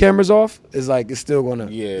turn the cameras off, it's like it's still gonna.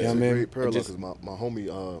 Yeah, you know it's a great parallel because my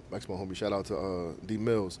homie, actually my homie, shout out to D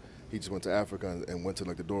Mills. He just went to Africa and went to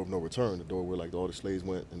like the door of no return, the door where like all the slaves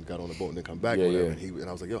went and got on the boat and then come back. Yeah. And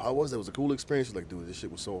I was like, yo, how was that? It was a cool experience. He's like, dude, this shit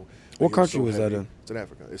was so. What country was that in? It's in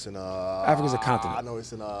Africa. It's in Africa's a continent. I know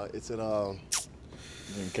it's in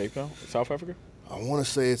Cape Town, South Africa. I want to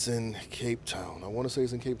say it's in Cape Town.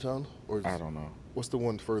 Or I don't know. What's the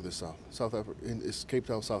one further south? South Africa. It's Cape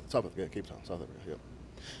Town, South Africa. Yeah, Cape Town, South Africa. Yeah.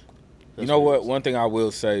 You know what? One thing I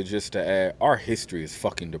will say, just to add, our history is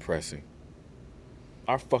fucking depressing.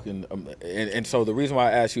 Our fucking and so the reason why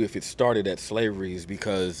I asked you if it started at slavery is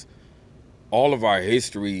because all of our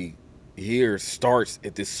history here starts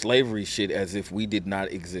at this slavery shit as if we did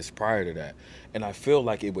not exist prior to that. And I feel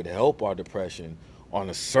like it would help our depression on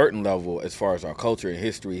a certain level as far as our culture and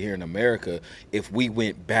history here in America if we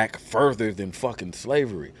went back further than fucking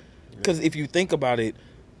slavery. Because if you think about it,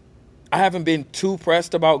 I haven't been too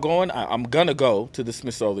pressed about going. I'm going to go to the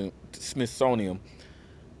Smithsonian.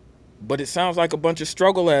 But it sounds like a bunch of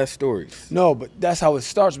struggle-ass stories. No, but that's how it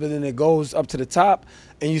starts. But then it goes up to the top,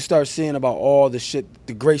 and you start seeing about all the shit,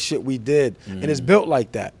 the great shit we did. And it's built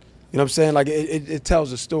like that. You know what I'm saying? Like, it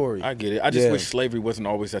tells a story. I get it. I just wish slavery wasn't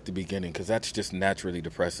always at the beginning, because that's just naturally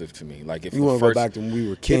depressive to me. Like, if you want to go back to when we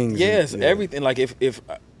were kings. Everything. Like, if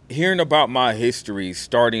hearing about my history,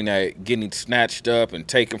 starting at getting snatched up and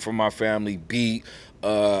taken from my family, beat,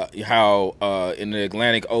 how in the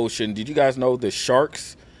Atlantic Ocean, did you guys know the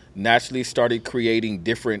sharks naturally started creating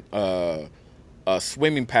different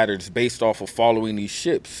swimming patterns based off of following these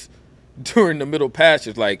ships during the Middle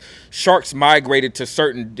Passage? Like, sharks migrated to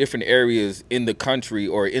certain different areas in the country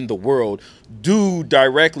or in the world due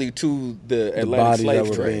directly to the Atlantic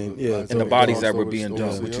slave trade and the bodies that were being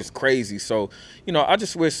dumped, which is crazy. So, I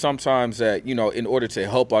just wish sometimes that, in order to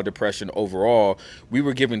help our depression overall, we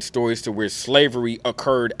were given stories to where slavery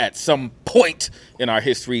occurred at some point in our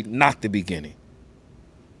history, not the beginning.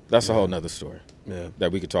 That's a whole nother story. Yeah.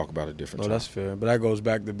 That we could talk about at different times. That's fair. But that goes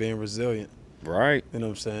back to being resilient. Right. You know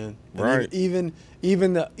what I'm saying? And right. Even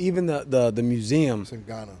the museum. It's in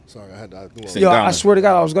Ghana. Sorry, I swear to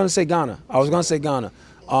God, I was gonna say Ghana.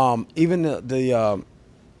 Even the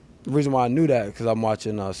reason why I knew that because I'm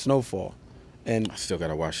watching Snowfall. And I still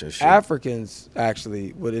gotta watch that shit. Africans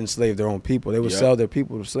actually would enslave their own people. They would sell their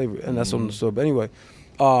people to slavery, and that's on the story. But anyway,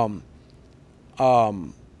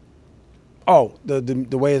 Oh,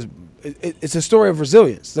 the way it's a story of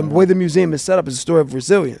resilience. The way the museum is set up is a story of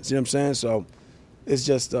resilience. You know what I'm saying? So it's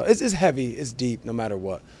just it's heavy, it's deep, no matter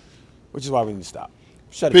what. Which is why we need to stop.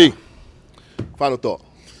 Shut it down. Final thought.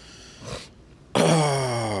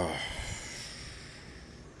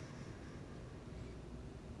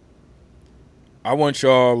 I want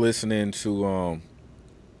y'all listening to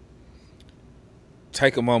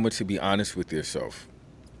take a moment to be honest with yourself,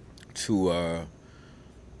 to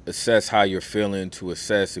assess how you're feeling, to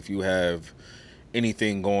assess if you have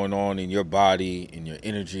anything going on in your body, in your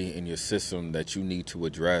energy, in your system that you need to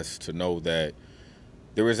address, to know that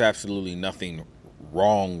there is absolutely nothing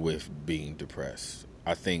wrong with being depressed.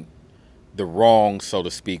 I think the wrong, so to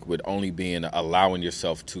speak, would only be in allowing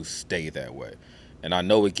yourself to stay that way. And I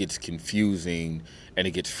know it gets confusing and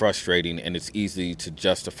it gets frustrating and it's easy to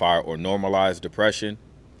justify or normalize depression.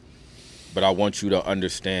 But I want you to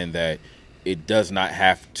understand that it does not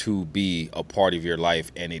have to be a part of your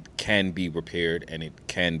life, and it can be repaired and it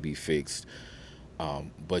can be fixed.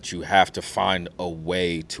 But you have to find a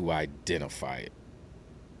way to identify it.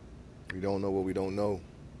 We don't know what we don't know.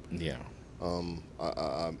 Yeah.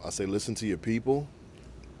 I say listen to your people.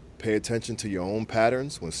 Pay attention to your own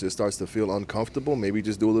patterns. When shit starts to feel uncomfortable, maybe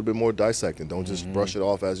just do a little bit more dissecting. Don't just brush it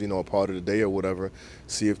off as, a part of the day or whatever.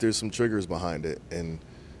 See if there's some triggers behind it. And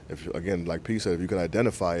if, again, like P said, if you can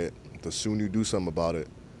identify it, the sooner you do something about it,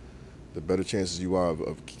 the better chances you are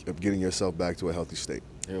of getting yourself back to a healthy state.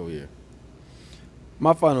 Hell yeah.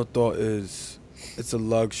 My final thought is it's a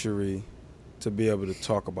luxury to be able to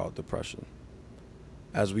talk about depression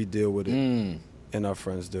as we deal with it and our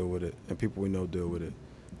friends deal with it and people we know deal with it.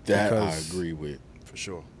 That I Because agree with. For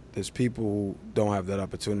sure. there's people who don't have that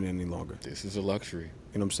opportunity any longer. This is a luxury.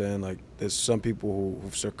 You know what I'm saying? Like, there's some people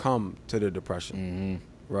who've succumbed to their depression,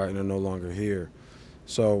 right, and are no longer here.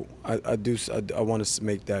 So I want to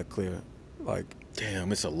make that clear. Like,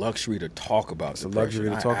 Damn, it's a luxury to talk about It's a depression. luxury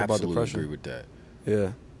to talk I about absolutely depression. agree with that.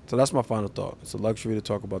 yeah. So that's my final thought. It's a luxury to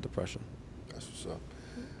talk about depression. That's what's up.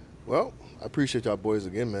 Well, I appreciate y'all boys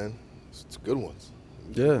again, man. It's good ones.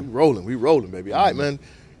 Yeah. We rolling, baby. All right, man.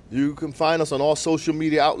 You can find us on all social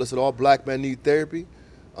media outlets at All Black Men Need Therapy.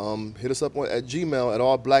 Hit us up at Gmail at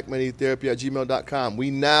allblackmenneedtherapy@gmail.com.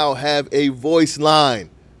 We now have a voice line.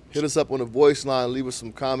 Hit us up on the voice line. Leave us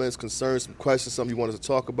some comments, concerns, some questions, something you want us to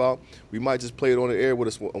talk about. We might just play it on the air with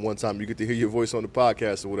us one time. You get to hear your voice on the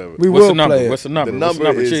podcast or whatever. We What's will the number? play it. What's the number? The What's the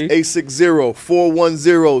number is Chief?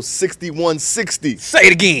 860-410-6160. Say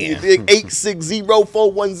it again.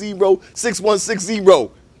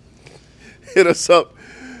 860-410-6160. Hit us up.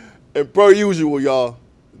 And per usual, y'all,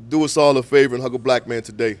 do us all a favor and hug a black man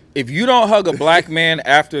today. If you don't hug a black man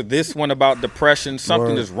after this one about depression,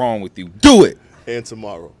 something Word. is wrong with you. Do it. And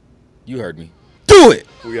tomorrow. You heard me. Do it.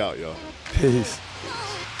 We out, y'all. Peace.